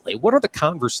recently? What are the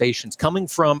conversations coming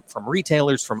from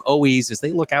retailers, from OEs as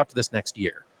they look out to this next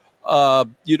year?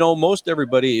 Most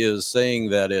everybody is saying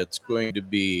that it's going to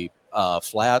be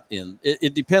flat.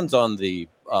 It depends on the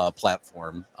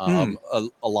platform. A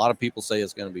lot of people say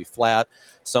it's going to be flat.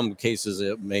 Some cases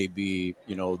it may be,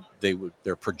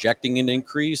 they're projecting an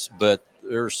increase, but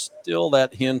there's still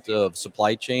that hint of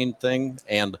supply chain thing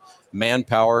and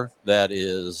manpower that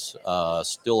is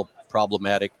still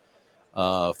problematic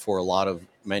for a lot of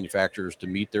manufacturers to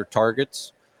meet their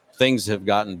targets. Things have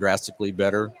gotten drastically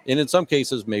better, and in some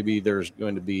cases maybe there's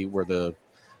going to be where the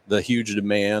huge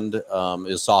demand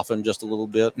is softened just a little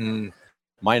bit.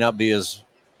 Might not be as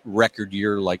record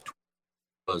year like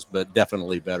was, but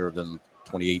definitely better than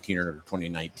 2018 or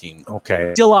 2019.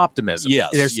 Okay. Still optimism.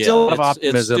 Yes. There's still a lot of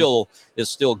optimism. It's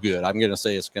still good. I'm going to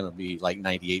say it's going to be like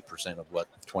 98% of what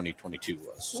 2022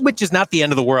 was. Which is not the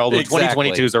end of the world. Exactly.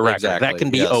 2022 is a record. Exactly. That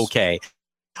can be okay.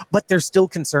 But there's still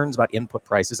concerns about input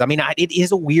prices. I mean, it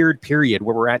is a weird period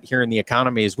where we're at here in the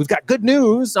economy. Is we've got good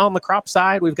news on the crop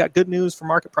side. We've got good news for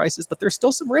market prices, but there's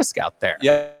still some risk out there.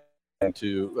 Yeah.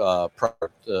 To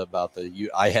about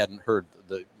I hadn't heard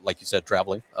like you said,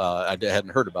 traveling. I hadn't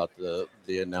heard about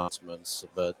the announcements,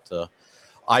 but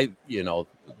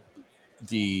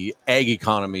the ag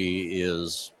economy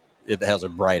it has a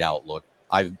bright outlook.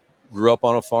 I grew up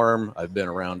on a farm. I've been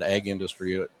around ag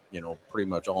industry, pretty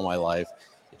much all my life.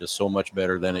 It is so much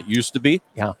better than it used to be.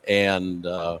 Yeah. And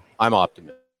I'm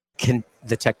optimistic.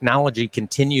 The technology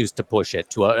continues to push it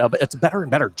to it's a better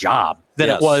and better job than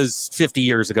it was 50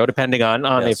 years ago, depending on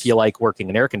if you like working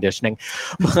in air conditioning,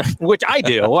 which I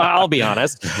do. I'll be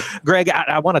honest. Greg,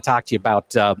 I want to talk to you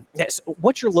about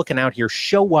what you're looking out here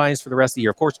show-wise for the rest of the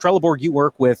year. Of course, Trelleborg, you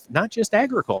work with not just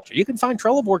agriculture. You can find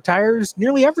Trelleborg tires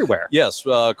nearly everywhere. Yes,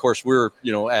 of course, we're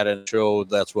at a show.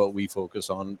 That's what we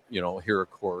focus on. Here, of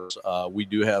course, we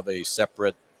do have a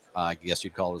separate, I guess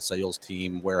you'd call it a sales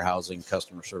team, warehousing,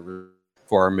 customer service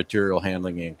for our material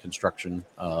handling and construction,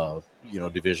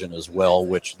 division as well,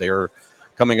 which they're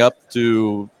coming up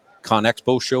to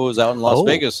ConExpo shows out in Las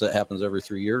Vegas. That happens every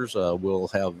 3 years. We'll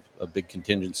have a big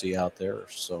contingency out there.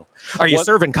 So, are you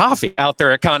serving coffee out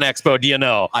there at ConExpo? Do you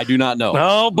know? I do not know.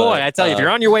 Oh boy, I tell you, if you're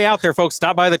on your way out there, folks,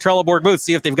 stop by the Trelleborg booth,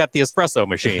 see if they've got the espresso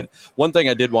machine. One thing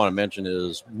I did want to mention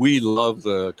is we love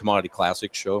the Commodity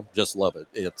Classic show. Just love it.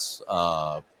 It's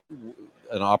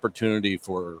an opportunity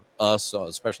for us,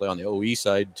 especially on the OE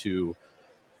side, to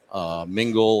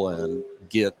mingle and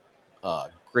get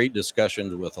great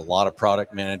discussions with a lot of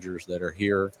product managers that are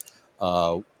here.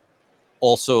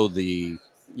 Also,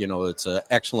 it's an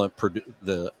excellent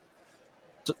the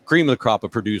cream of the crop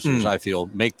of producers. I feel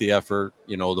make the effort.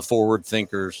 The forward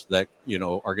thinkers that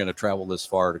are going to travel this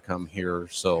far to come here.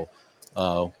 So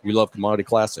we love Commodity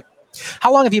Classic.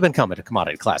 How long have you been coming to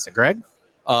Commodity Classic, Greg?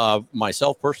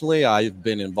 Myself personally, I've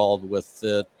been involved with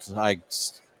it. I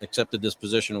accepted this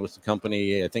position with the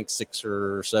company, I think 6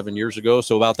 or 7 years ago.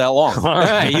 So about that long. All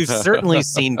right. You've certainly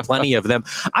seen plenty of them.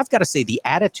 I've got to say the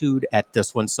attitude at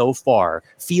this one so far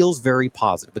feels very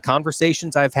positive. The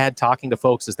conversations I've had talking to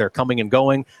folks as they're coming and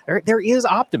going, there is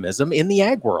optimism in the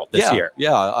ag world this year.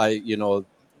 Yeah.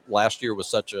 Last year was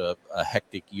such a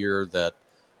hectic year that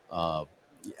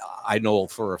I know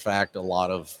for a fact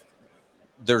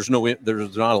there's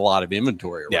not a lot of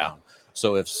inventory around. Yeah.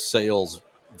 So if sales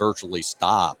virtually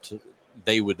stopped,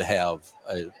 they would have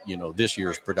this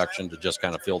year's production to just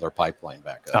kind of fill their pipeline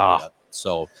back up.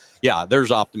 So yeah, there's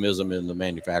optimism in the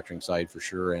manufacturing side for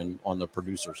sure, and on the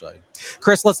producer side.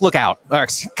 Chris, let's look out.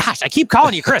 Gosh, I keep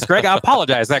calling you Chris. Greg, I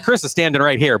apologize that Chris is standing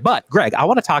right here. But Greg, I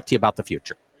want to talk to you about the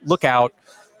future. Look out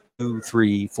 2,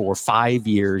 3, 4, 5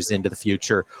 years into the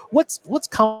future. What's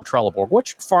coming to Trelleborg? What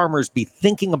should farmers be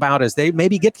thinking about as they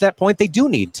maybe get to that point they do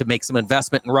need to make some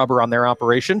investment in rubber on their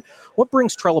operation? What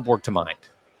brings Trelleborg to mind?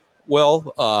 Well,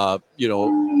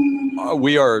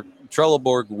 we are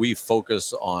Trelleborg. We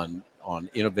focus on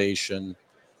innovation,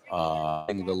 the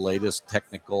latest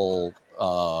technical,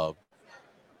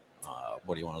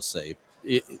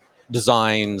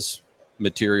 designs,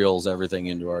 materials, everything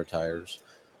into our tires.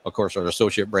 Of course, our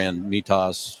associate brand,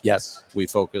 Mitas. Yes. We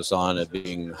focus on it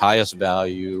being highest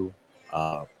value,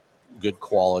 good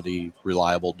quality,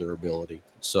 reliable durability.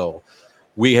 So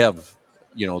we have,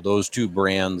 those two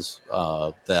brands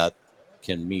that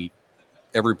can meet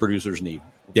every producer's need.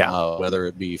 Yeah. Whether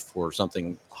it be for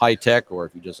something high tech, or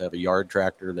if you just have a yard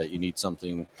tractor that you need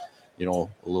something, a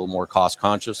little more cost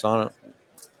conscious on it,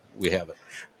 we have it.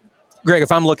 Greg,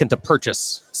 if I'm looking to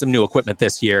purchase some new equipment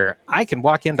this year, I can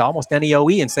walk into almost any OE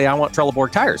and say I want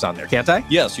Trelleborg tires on there, can't I?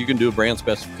 Yes, you can do a brand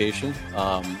specification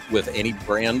with any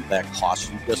brand. That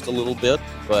costs you just a little bit,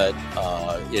 but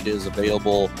it is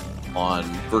available on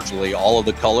virtually all of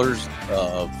the colors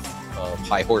of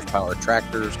high horsepower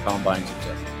tractors, combines,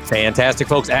 etc. Fantastic,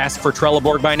 folks. Ask for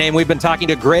Trelleborg by name. We've been talking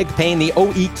to Greg Payne, the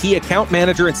OE Key account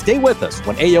manager, and stay with us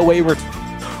when AOA returns.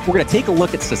 We're going to take a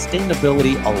look at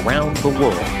sustainability around the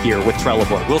world here with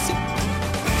Trelleborg. We'll see.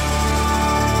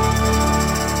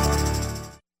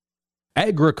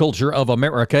 Agriculture of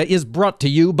America is brought to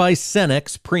you by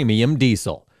Cenex Premium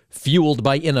Diesel. Fueled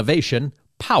by innovation,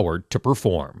 powered to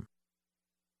perform.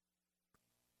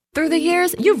 Through the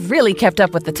years, you've really kept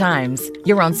up with the times.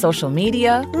 You're on social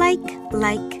media.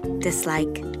 Like,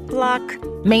 dislike, block.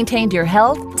 Maintained your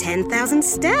health. 10,000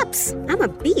 steps. I'm a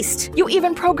beast. You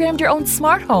even programmed your own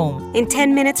smart home. In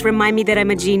 10 minutes, remind me that I'm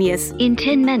a genius. In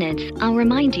 10 minutes, I'll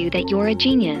remind you that you're a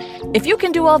genius. If you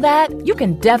can do all that, you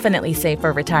can definitely save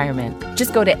for retirement.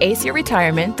 Just go to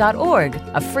aceyourretirement.org,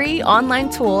 a free online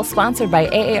tool sponsored by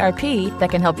AARP that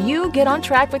can help you get on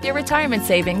track with your retirement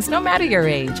savings no matter your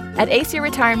age. At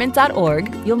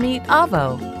aceyourretirement.org, you'll meet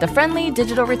Avo, the friendly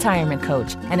digital retirement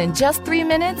coach, and in just 3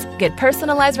 minutes, get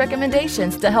personalized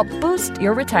recommendations to help boost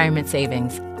your retirement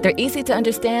savings. They're easy to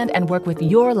understand and work with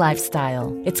your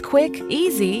lifestyle. It's quick,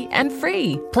 easy, and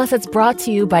free. Plus, it's brought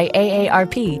to you by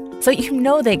AARP, so you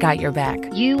know they got your back.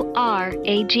 You are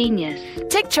a genius.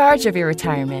 Take charge of your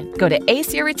retirement. Go to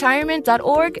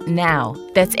aceyourretirement.org now.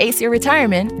 That's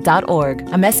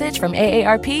aceyourretirement.org. A message from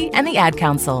AARP and the Ad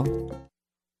Council.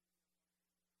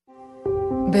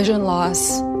 Vision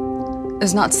loss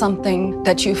is not something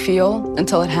that you feel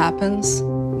until it happens.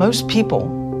 Most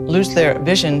people lose their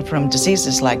vision from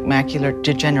diseases like macular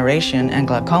degeneration and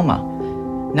glaucoma,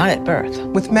 not at birth.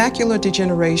 With macular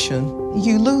degeneration,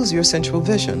 you lose your central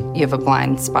vision. You have a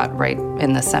blind spot right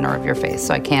in the center of your face,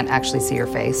 so I can't actually see your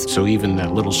face. So even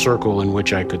that little circle in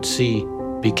which I could see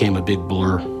became a big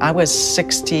blur. I was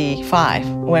 65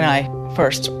 when I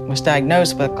first was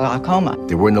diagnosed with glaucoma.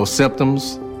 There were no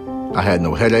symptoms. I had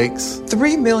no headaches.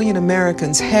 3 million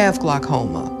Americans have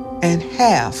glaucoma, and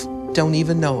half don't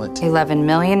even know it. 11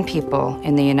 million people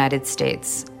in the United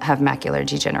States have macular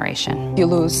degeneration. You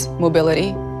lose mobility,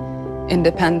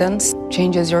 independence,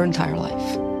 changes your entire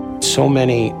life. So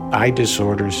many eye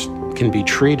disorders can be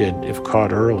treated if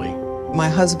caught early. My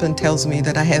husband tells me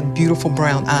that I have beautiful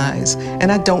brown eyes, and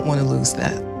I don't want to lose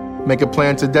that. Make a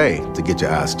plan today to get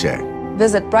your eyes checked.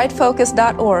 Visit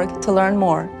brightfocus.org to learn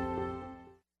more.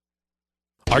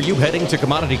 Are you heading to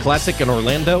Commodity Classic in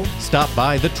Orlando? Stop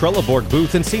by the Trelleborg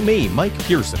booth and see me, Mike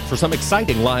Pearson, for some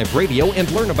exciting live radio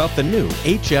and learn about the new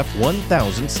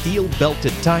HF1000 steel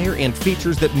belted tire and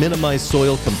features that minimize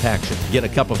soil compaction. Get a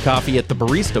cup of coffee at the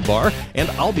Barista Bar, and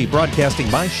I'll be broadcasting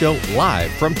my show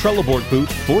live from Trelleborg booth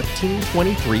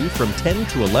 1423 from 10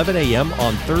 to 11 a.m.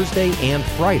 on Thursday and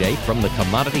Friday from the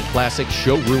Commodity Classic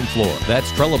showroom floor.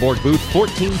 That's Trelleborg booth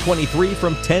 1423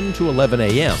 from 10 to 11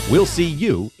 a.m. We'll see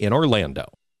you in Orlando.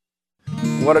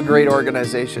 What a great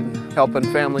organization. Helping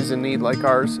families in need like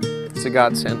ours, it's a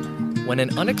godsend. When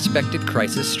an unexpected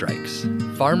crisis strikes,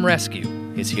 Farm Rescue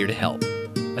is here to help.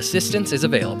 Assistance is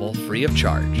available free of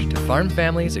charge to farm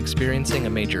families experiencing a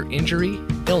major injury,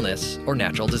 illness, or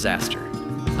natural disaster.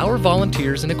 Our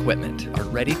volunteers and equipment are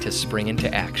ready to spring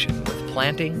into action with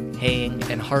planting, haying,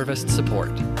 and harvest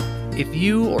support. If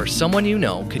you or someone you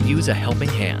know could use a helping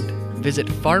hand, visit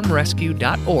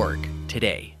farmrescue.org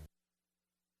today.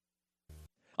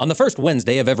 On the first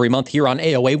Wednesday of every month here on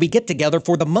AOA, we get together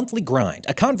for the Monthly Grind,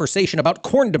 a conversation about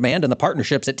corn demand and the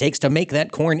partnerships it takes to make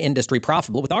that corn industry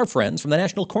profitable with our friends from the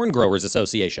National Corn Growers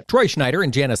Association. Troy Schneider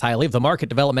and Janice Hiley of the Market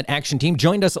Development Action Team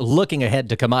joined us looking ahead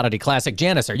to Commodity Classic.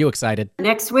 Janice, are you excited?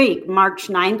 Next week, March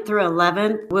 9th through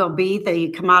 11th, will be the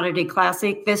Commodity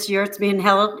Classic. This year it's being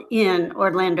held in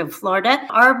Orlando, Florida.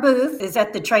 Our booth is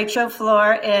at the trade show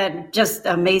floor, and just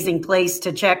an amazing place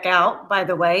to check out, by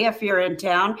the way, if you're in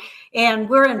town. And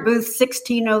we're in booth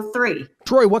 1603.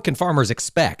 Troy, what can farmers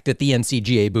expect at the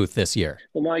NCGA booth this year?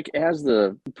 Well, Mike, as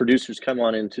the producers come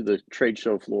on into the trade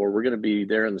show floor, we're going to be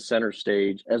there in the center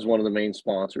stage as one of the main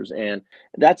sponsors. And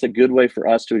that's a good way for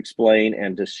us to explain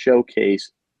and to showcase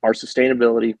our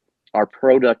sustainability, our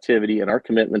productivity, and our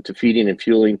commitment to feeding and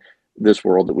fueling this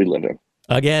world that we live in.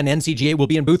 Again, NCGA will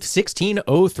be in booth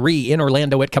 1603 in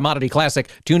Orlando at Commodity Classic.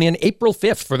 Tune in April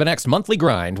 5th for the next Monthly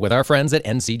Grind with our friends at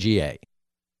NCGA.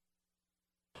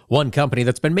 One company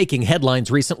that's been making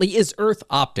headlines recently is Earth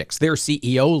Optics. Their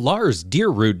CEO, Lars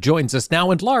Dierrud, joins us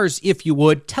now. And Lars, if you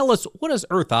would, tell us, what does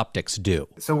Earth Optics do?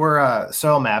 So we're a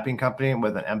soil mapping company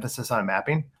with an emphasis on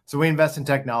mapping. So we invest in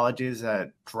technologies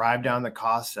that drive down the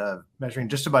cost of measuring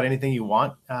just about anything you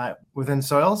want within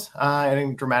soils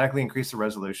and dramatically increase the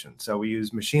resolution. So we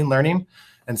use machine learning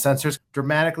and sensors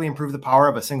dramatically improve the power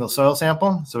of a single soil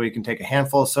sample. So we can take a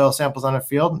handful of soil samples on a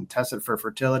field and test it for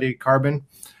fertility, carbon,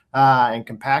 and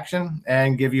compaction,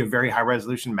 and give you a very high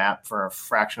resolution map for a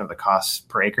fraction of the cost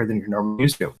per acre than you're normally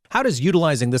used to. How does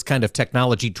utilizing this kind of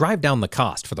technology drive down the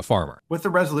cost for the farmer? With the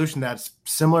resolution that's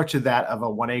similar to that of a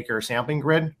 1 acre sampling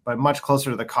grid, but much closer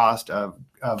to the cost of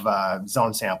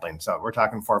zone sampling. So we're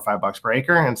talking $4 or $5 per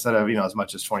acre instead of as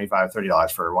much as $25,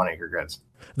 $30 for 1 acre grids.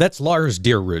 That's Lars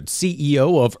Dierrud,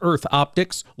 CEO of Earth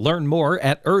Optics. Learn more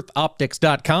at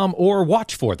earthoptics.com or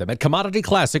watch for them at Commodity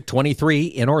Classic 23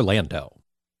 in Orlando.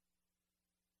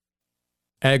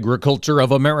 Agriculture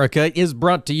of America is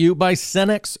brought to you by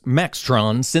Cenex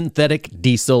Maxtron Synthetic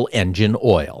Diesel Engine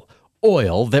Oil.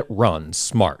 Oil that runs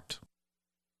smart.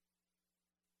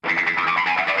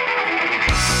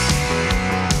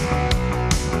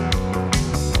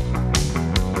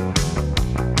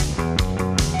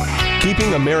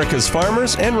 Keeping America's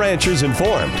farmers and ranchers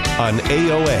informed on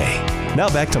AOA. Now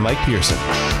back to Mike Pearson.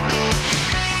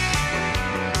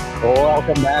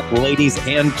 Welcome back, ladies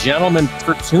and gentlemen,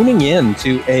 for tuning in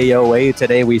to AOA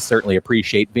today. We certainly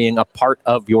appreciate being a part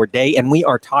of your day, and we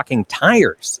are talking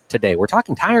tires today. We're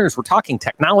talking tires, we're talking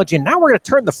technology, and now we're going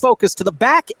to turn the focus to the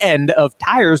back end of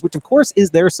tires, which of course is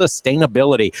their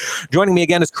sustainability. Joining me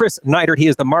again is Chris Neidert. He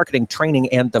is the Marketing, Training,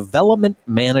 and Development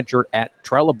Manager at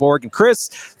Trelleborg. And Chris,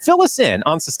 fill us in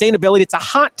on sustainability. It's a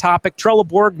hot topic.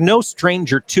 Trelleborg, no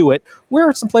stranger to it. Where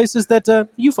are some places that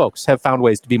you folks have found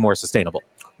ways to be more sustainable?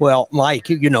 Well, Mike,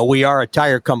 we are a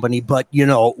tire company, but,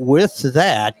 with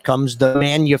that comes the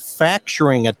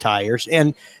manufacturing of tires.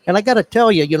 And I got to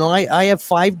tell you, I have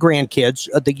 5 grandkids,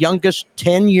 the youngest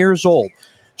 10 years old.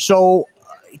 So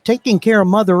taking care of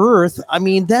Mother Earth,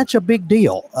 that's a big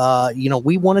deal.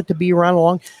 We want it to be around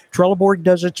long. Trelleborg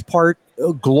does its part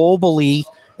globally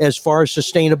as far as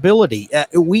sustainability.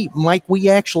 We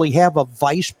actually have a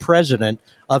vice president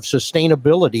of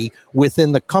sustainability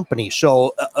within the company.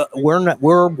 So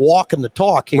we're walking the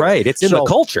talk here. Right. It's in the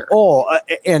culture.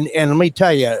 And let me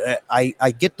tell you,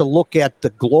 I get to look at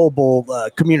the global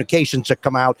communications that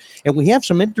come out, and we have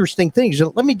some interesting things.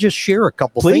 And let me just share a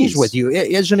couple things with you.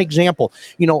 As an example,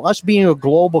 us being a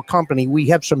global company, we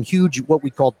have some huge, what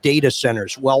we call data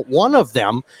centers. Well, one of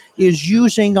them is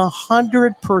using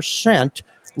 100%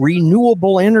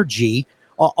 renewable energy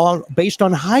based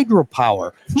on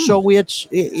hydropower. So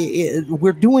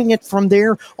we're doing it from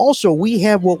there. Also, we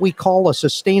have what we call a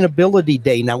sustainability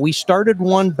day. Now, we started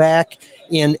one back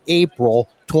in April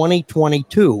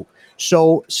 2022.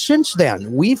 So since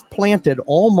then, we've planted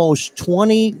almost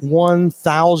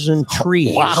 21,000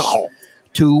 trees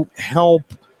to help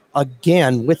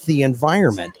again with the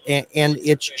environment, and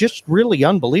it's just really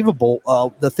unbelievable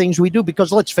the things we do,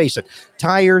 because let's face it,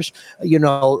 tires,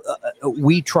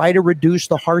 we try to reduce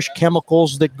the harsh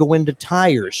chemicals that go into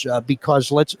tires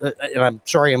because and I'm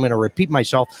sorry, I'm going to repeat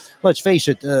myself, let's face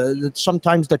it,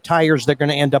 sometimes the tires, they're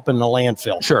going to end up in the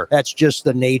landfill. Sure, that's just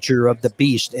the nature of the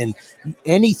beast, and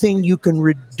anything you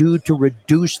can do to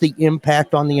reduce the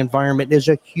impact on the environment is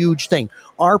a huge thing.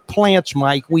 Our plants,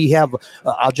 Mike, we have,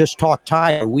 I'll just talk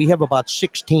tire, we have about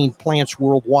 16 plants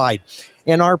worldwide.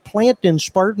 And our plant in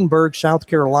Spartanburg, South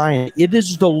Carolina, it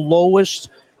is the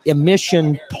lowest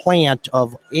emission plant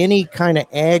of any kind of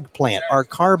ag plant. Our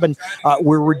carbon,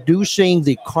 we're reducing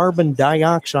the carbon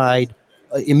dioxide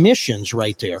emissions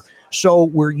right there. So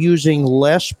we're using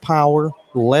less power,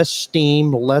 less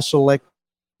steam, less electricity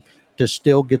to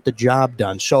still get the job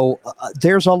done. So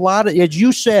there's a lot of, as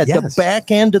you said, the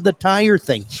back end of the tire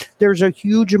thing, there's a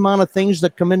huge amount of things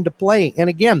that come into play. And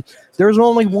again, there's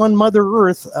only one Mother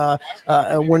Earth.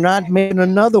 We're not making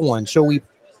another one. So we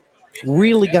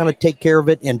really got to take care of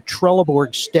it. And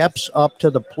Trelleborg steps up to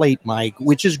the plate, Mike,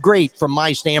 which is great from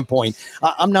my standpoint.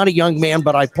 I'm not a young man,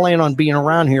 but I plan on being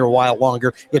around here a while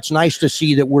longer. It's nice to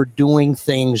see that we're doing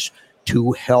things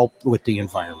to help with the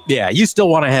environment. Yeah, you still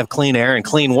want to have clean air and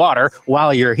clean water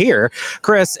while you're here.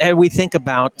 Chris, and we think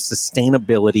about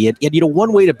sustainability, and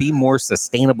one way to be more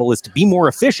sustainable is to be more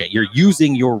efficient. You're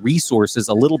using your resources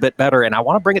a little bit better, and I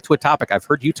want to bring it to a topic I've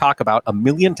heard you talk about a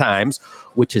million times,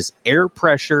 which is air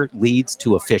pressure leads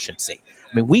to efficiency.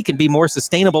 I mean, we can be more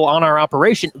sustainable on our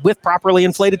operation with properly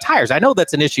inflated tires. I know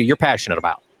that's an issue you're passionate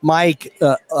about. Mike,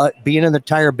 being in the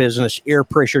tire business, air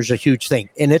pressure is a huge thing,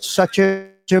 and it's such a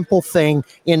simple thing,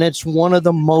 and it's one of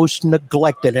the most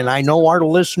neglected. And I know our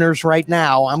listeners right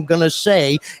now, I'm going to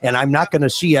say, and I'm not going to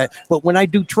see it, but when I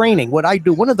do training, what I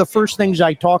do, one of the first things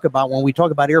I talk about when we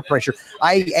talk about air pressure,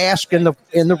 I ask in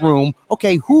the room,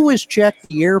 okay, who has checked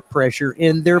the air pressure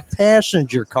in their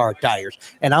passenger car tires?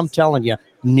 And I'm telling you,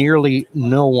 nearly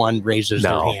no one raises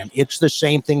their hand. It's the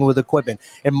same thing with equipment.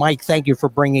 And Mike, thank you for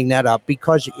bringing that up,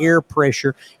 because air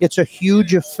pressure, it's a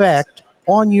huge effect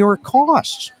on your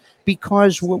costs.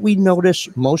 Because what we notice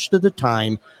most of the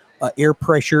time, air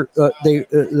pressure,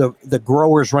 the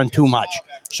growers run too much.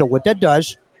 So what that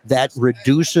does, that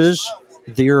reduces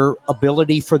their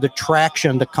ability for the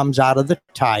traction that comes out of the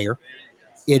tire.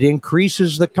 It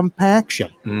increases the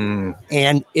compaction,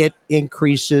 and it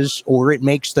increases, or it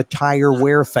makes the tire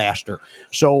wear faster.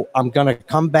 So I'm going to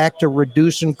come back to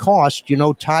reducing cost.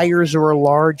 Tires are a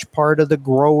large part of the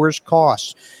grower's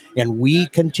costs. And we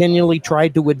continually try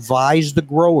to advise the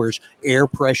growers. Air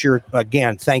pressure,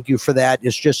 again, thank you for that.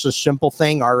 It's just a simple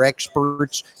thing. Our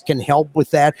experts can help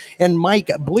with that. And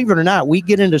Mike, believe it or not, we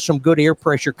get into some good air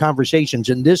pressure conversations.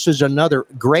 And this is another,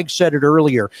 Greg said it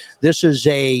earlier, this is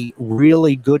a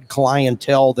really good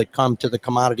clientele that come to the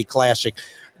Commodity Classic.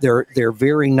 They're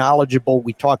very knowledgeable.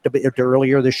 We talked about it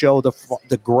earlier in the show.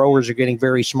 The growers are getting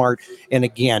very smart. And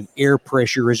again, air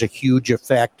pressure is a huge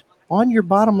effect on your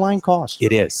bottom line cost.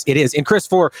 It is. And Chris,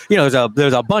 there's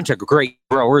a bunch of great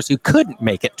growers who couldn't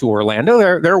make it to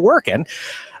Orlando. They're working,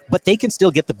 but they can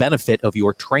still get the benefit of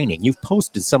your training. You've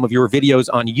posted some of your videos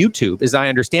on YouTube, as I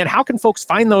understand. How can folks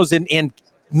find those and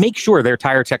make sure their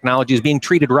tire technology is being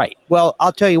treated right? Well,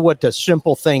 I'll tell you what the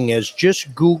simple thing is.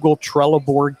 Just Google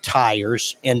Trelleborg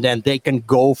tires, and then they can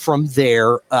go from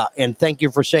there. And thank you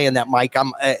for saying that, Mike.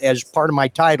 I'm, as part of my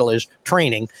title is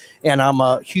training, and I'm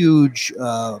a huge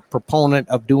proponent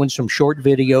of doing some short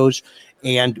videos.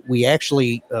 And we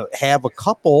actually have a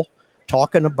couple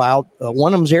talking about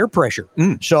one of them's air pressure.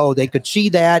 So they could see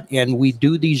that, and we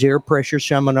do these air pressure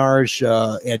seminars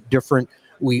at different.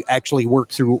 We actually work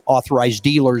through authorized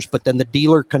dealers, but then the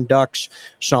dealer conducts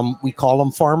some, we call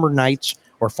them farmer nights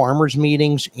or farmers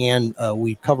meetings, and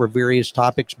we cover various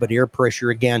topics. But air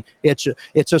pressure, again, it's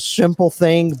a simple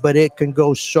thing, but it can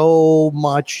go so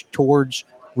much towards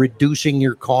reducing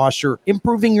your costs or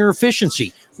improving your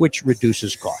efficiency, which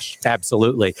reduces costs.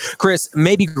 Absolutely. Chris,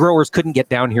 maybe growers couldn't get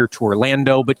down here to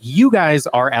Orlando, but you guys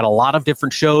are at a lot of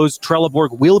different shows.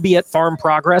 Trelleborg will be at Farm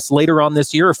Progress later on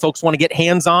this year if folks want to get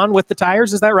hands-on with the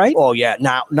tires. Is that right? Oh, yeah.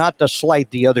 Now, not to slight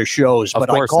the other shows, but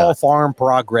I call Farm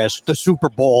Progress the Super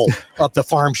Bowl of the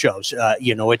farm shows.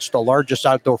 It's the largest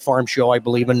outdoor farm show, I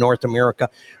believe, in North America.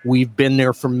 We've been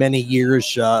there for many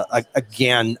years.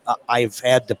 Again, I've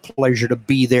had the pleasure to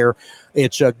be there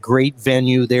It's a great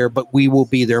venue there, but we will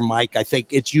be there, Mike. I think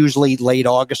it's usually late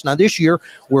August. Now, this year,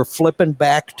 we're flipping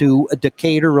back to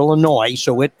Decatur, Illinois,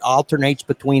 so it alternates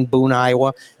between Boone,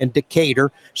 Iowa, and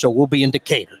Decatur, so we'll be in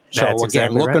Decatur. So, That's again,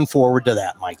 exactly looking right. forward to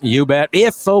that, Mike. You bet.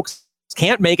 If folks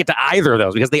can't make it to either of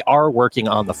those because they are working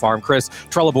on the farm, Chris,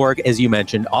 Trelleborg, as you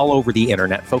mentioned, all over the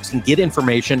internet. Folks can get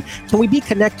information. Can we be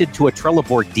connected to a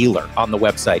Trelleborg dealer on the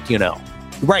website, you know?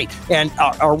 Right. And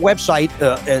our website,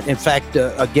 in fact,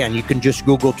 again, you can just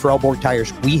Google Trelleborg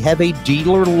Tires. We have a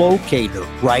dealer locator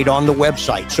right on the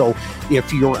website. So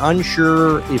if you're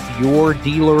unsure if your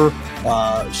dealer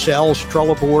sells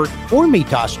Trelleborg or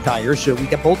Mitas tires, so we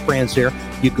got both brands there,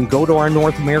 you can go to our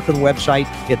North American website.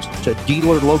 It's a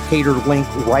dealer locator link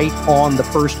right on the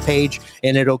first page,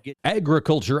 and it'll get...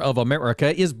 Agriculture of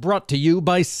America is brought to you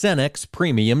by Cenex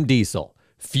Premium Diesel.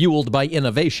 Fueled by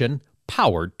innovation,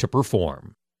 powered to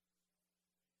perform.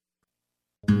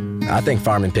 I think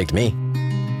farming picked me.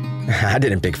 I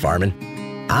didn't pick farming.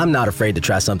 I'm not afraid to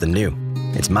try something new.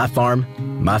 It's my farm,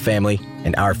 my family,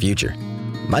 and our future.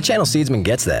 My channel Seedsman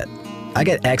gets that. I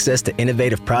get access to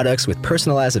innovative products with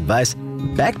personalized advice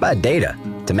backed by data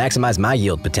to maximize my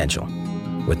yield potential.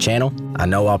 With Channel, I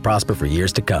know I'll prosper for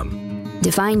years to come.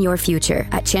 Define your future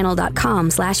at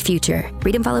channel.com/future.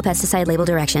 Read and follow pesticide label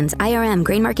directions, IRM,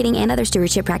 grain marketing, and other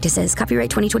stewardship practices.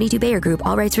 Copyright 2022 Bayer Group.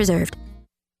 All rights reserved.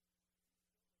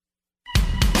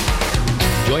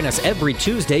 Join us every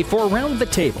Tuesday for Around the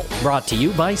Table, brought to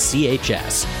you by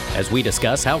CHS, as we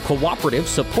discuss how cooperatives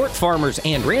support farmers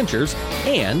and ranchers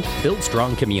and build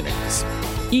strong communities.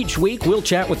 Each week, we'll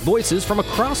chat with voices from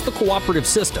across the cooperative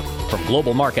system. From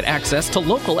global market access to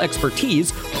local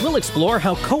expertise, we'll explore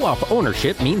how co-op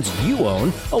ownership means you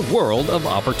own a world of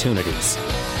opportunities.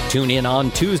 Tune in on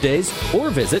Tuesdays or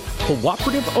visit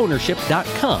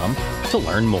cooperativeownership.com to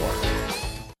learn more.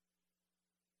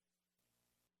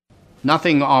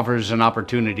 Nothing offers an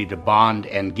opportunity to bond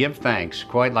and give thanks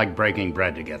quite like breaking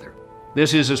bread together.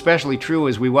 This is especially true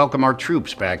as we welcome our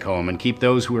troops back home and keep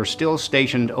those who are still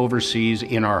stationed overseas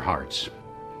in our hearts.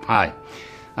 Hi,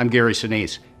 I'm Gary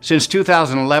Sinise. Since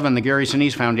 2011, the Gary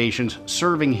Sinise Foundation's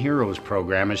Serving Heroes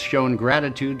program has shown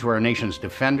gratitude to our nation's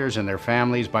defenders and their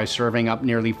families by serving up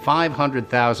nearly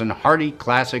 500,000 hearty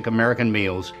classic American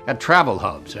meals at travel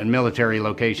hubs and military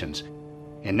locations.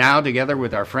 And now, together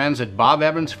with our friends at Bob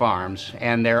Evans Farms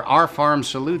and their Our Farm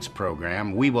Salutes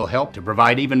program, we will help to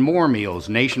provide even more meals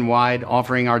nationwide,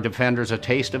 offering our defenders a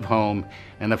taste of home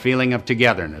and the feeling of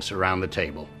togetherness around the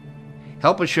table.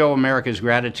 Help us show America's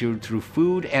gratitude through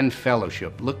food and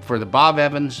fellowship. Look for the Bob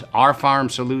Evans Our Farm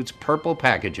Salutes purple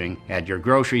packaging at your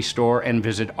grocery store and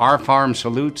visit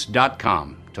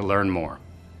ourfarmsalutes.com to learn more.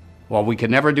 While we can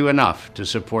never do enough to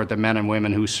support the men and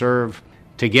women who serve,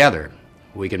 together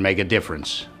we can make a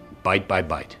difference, bite by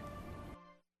bite.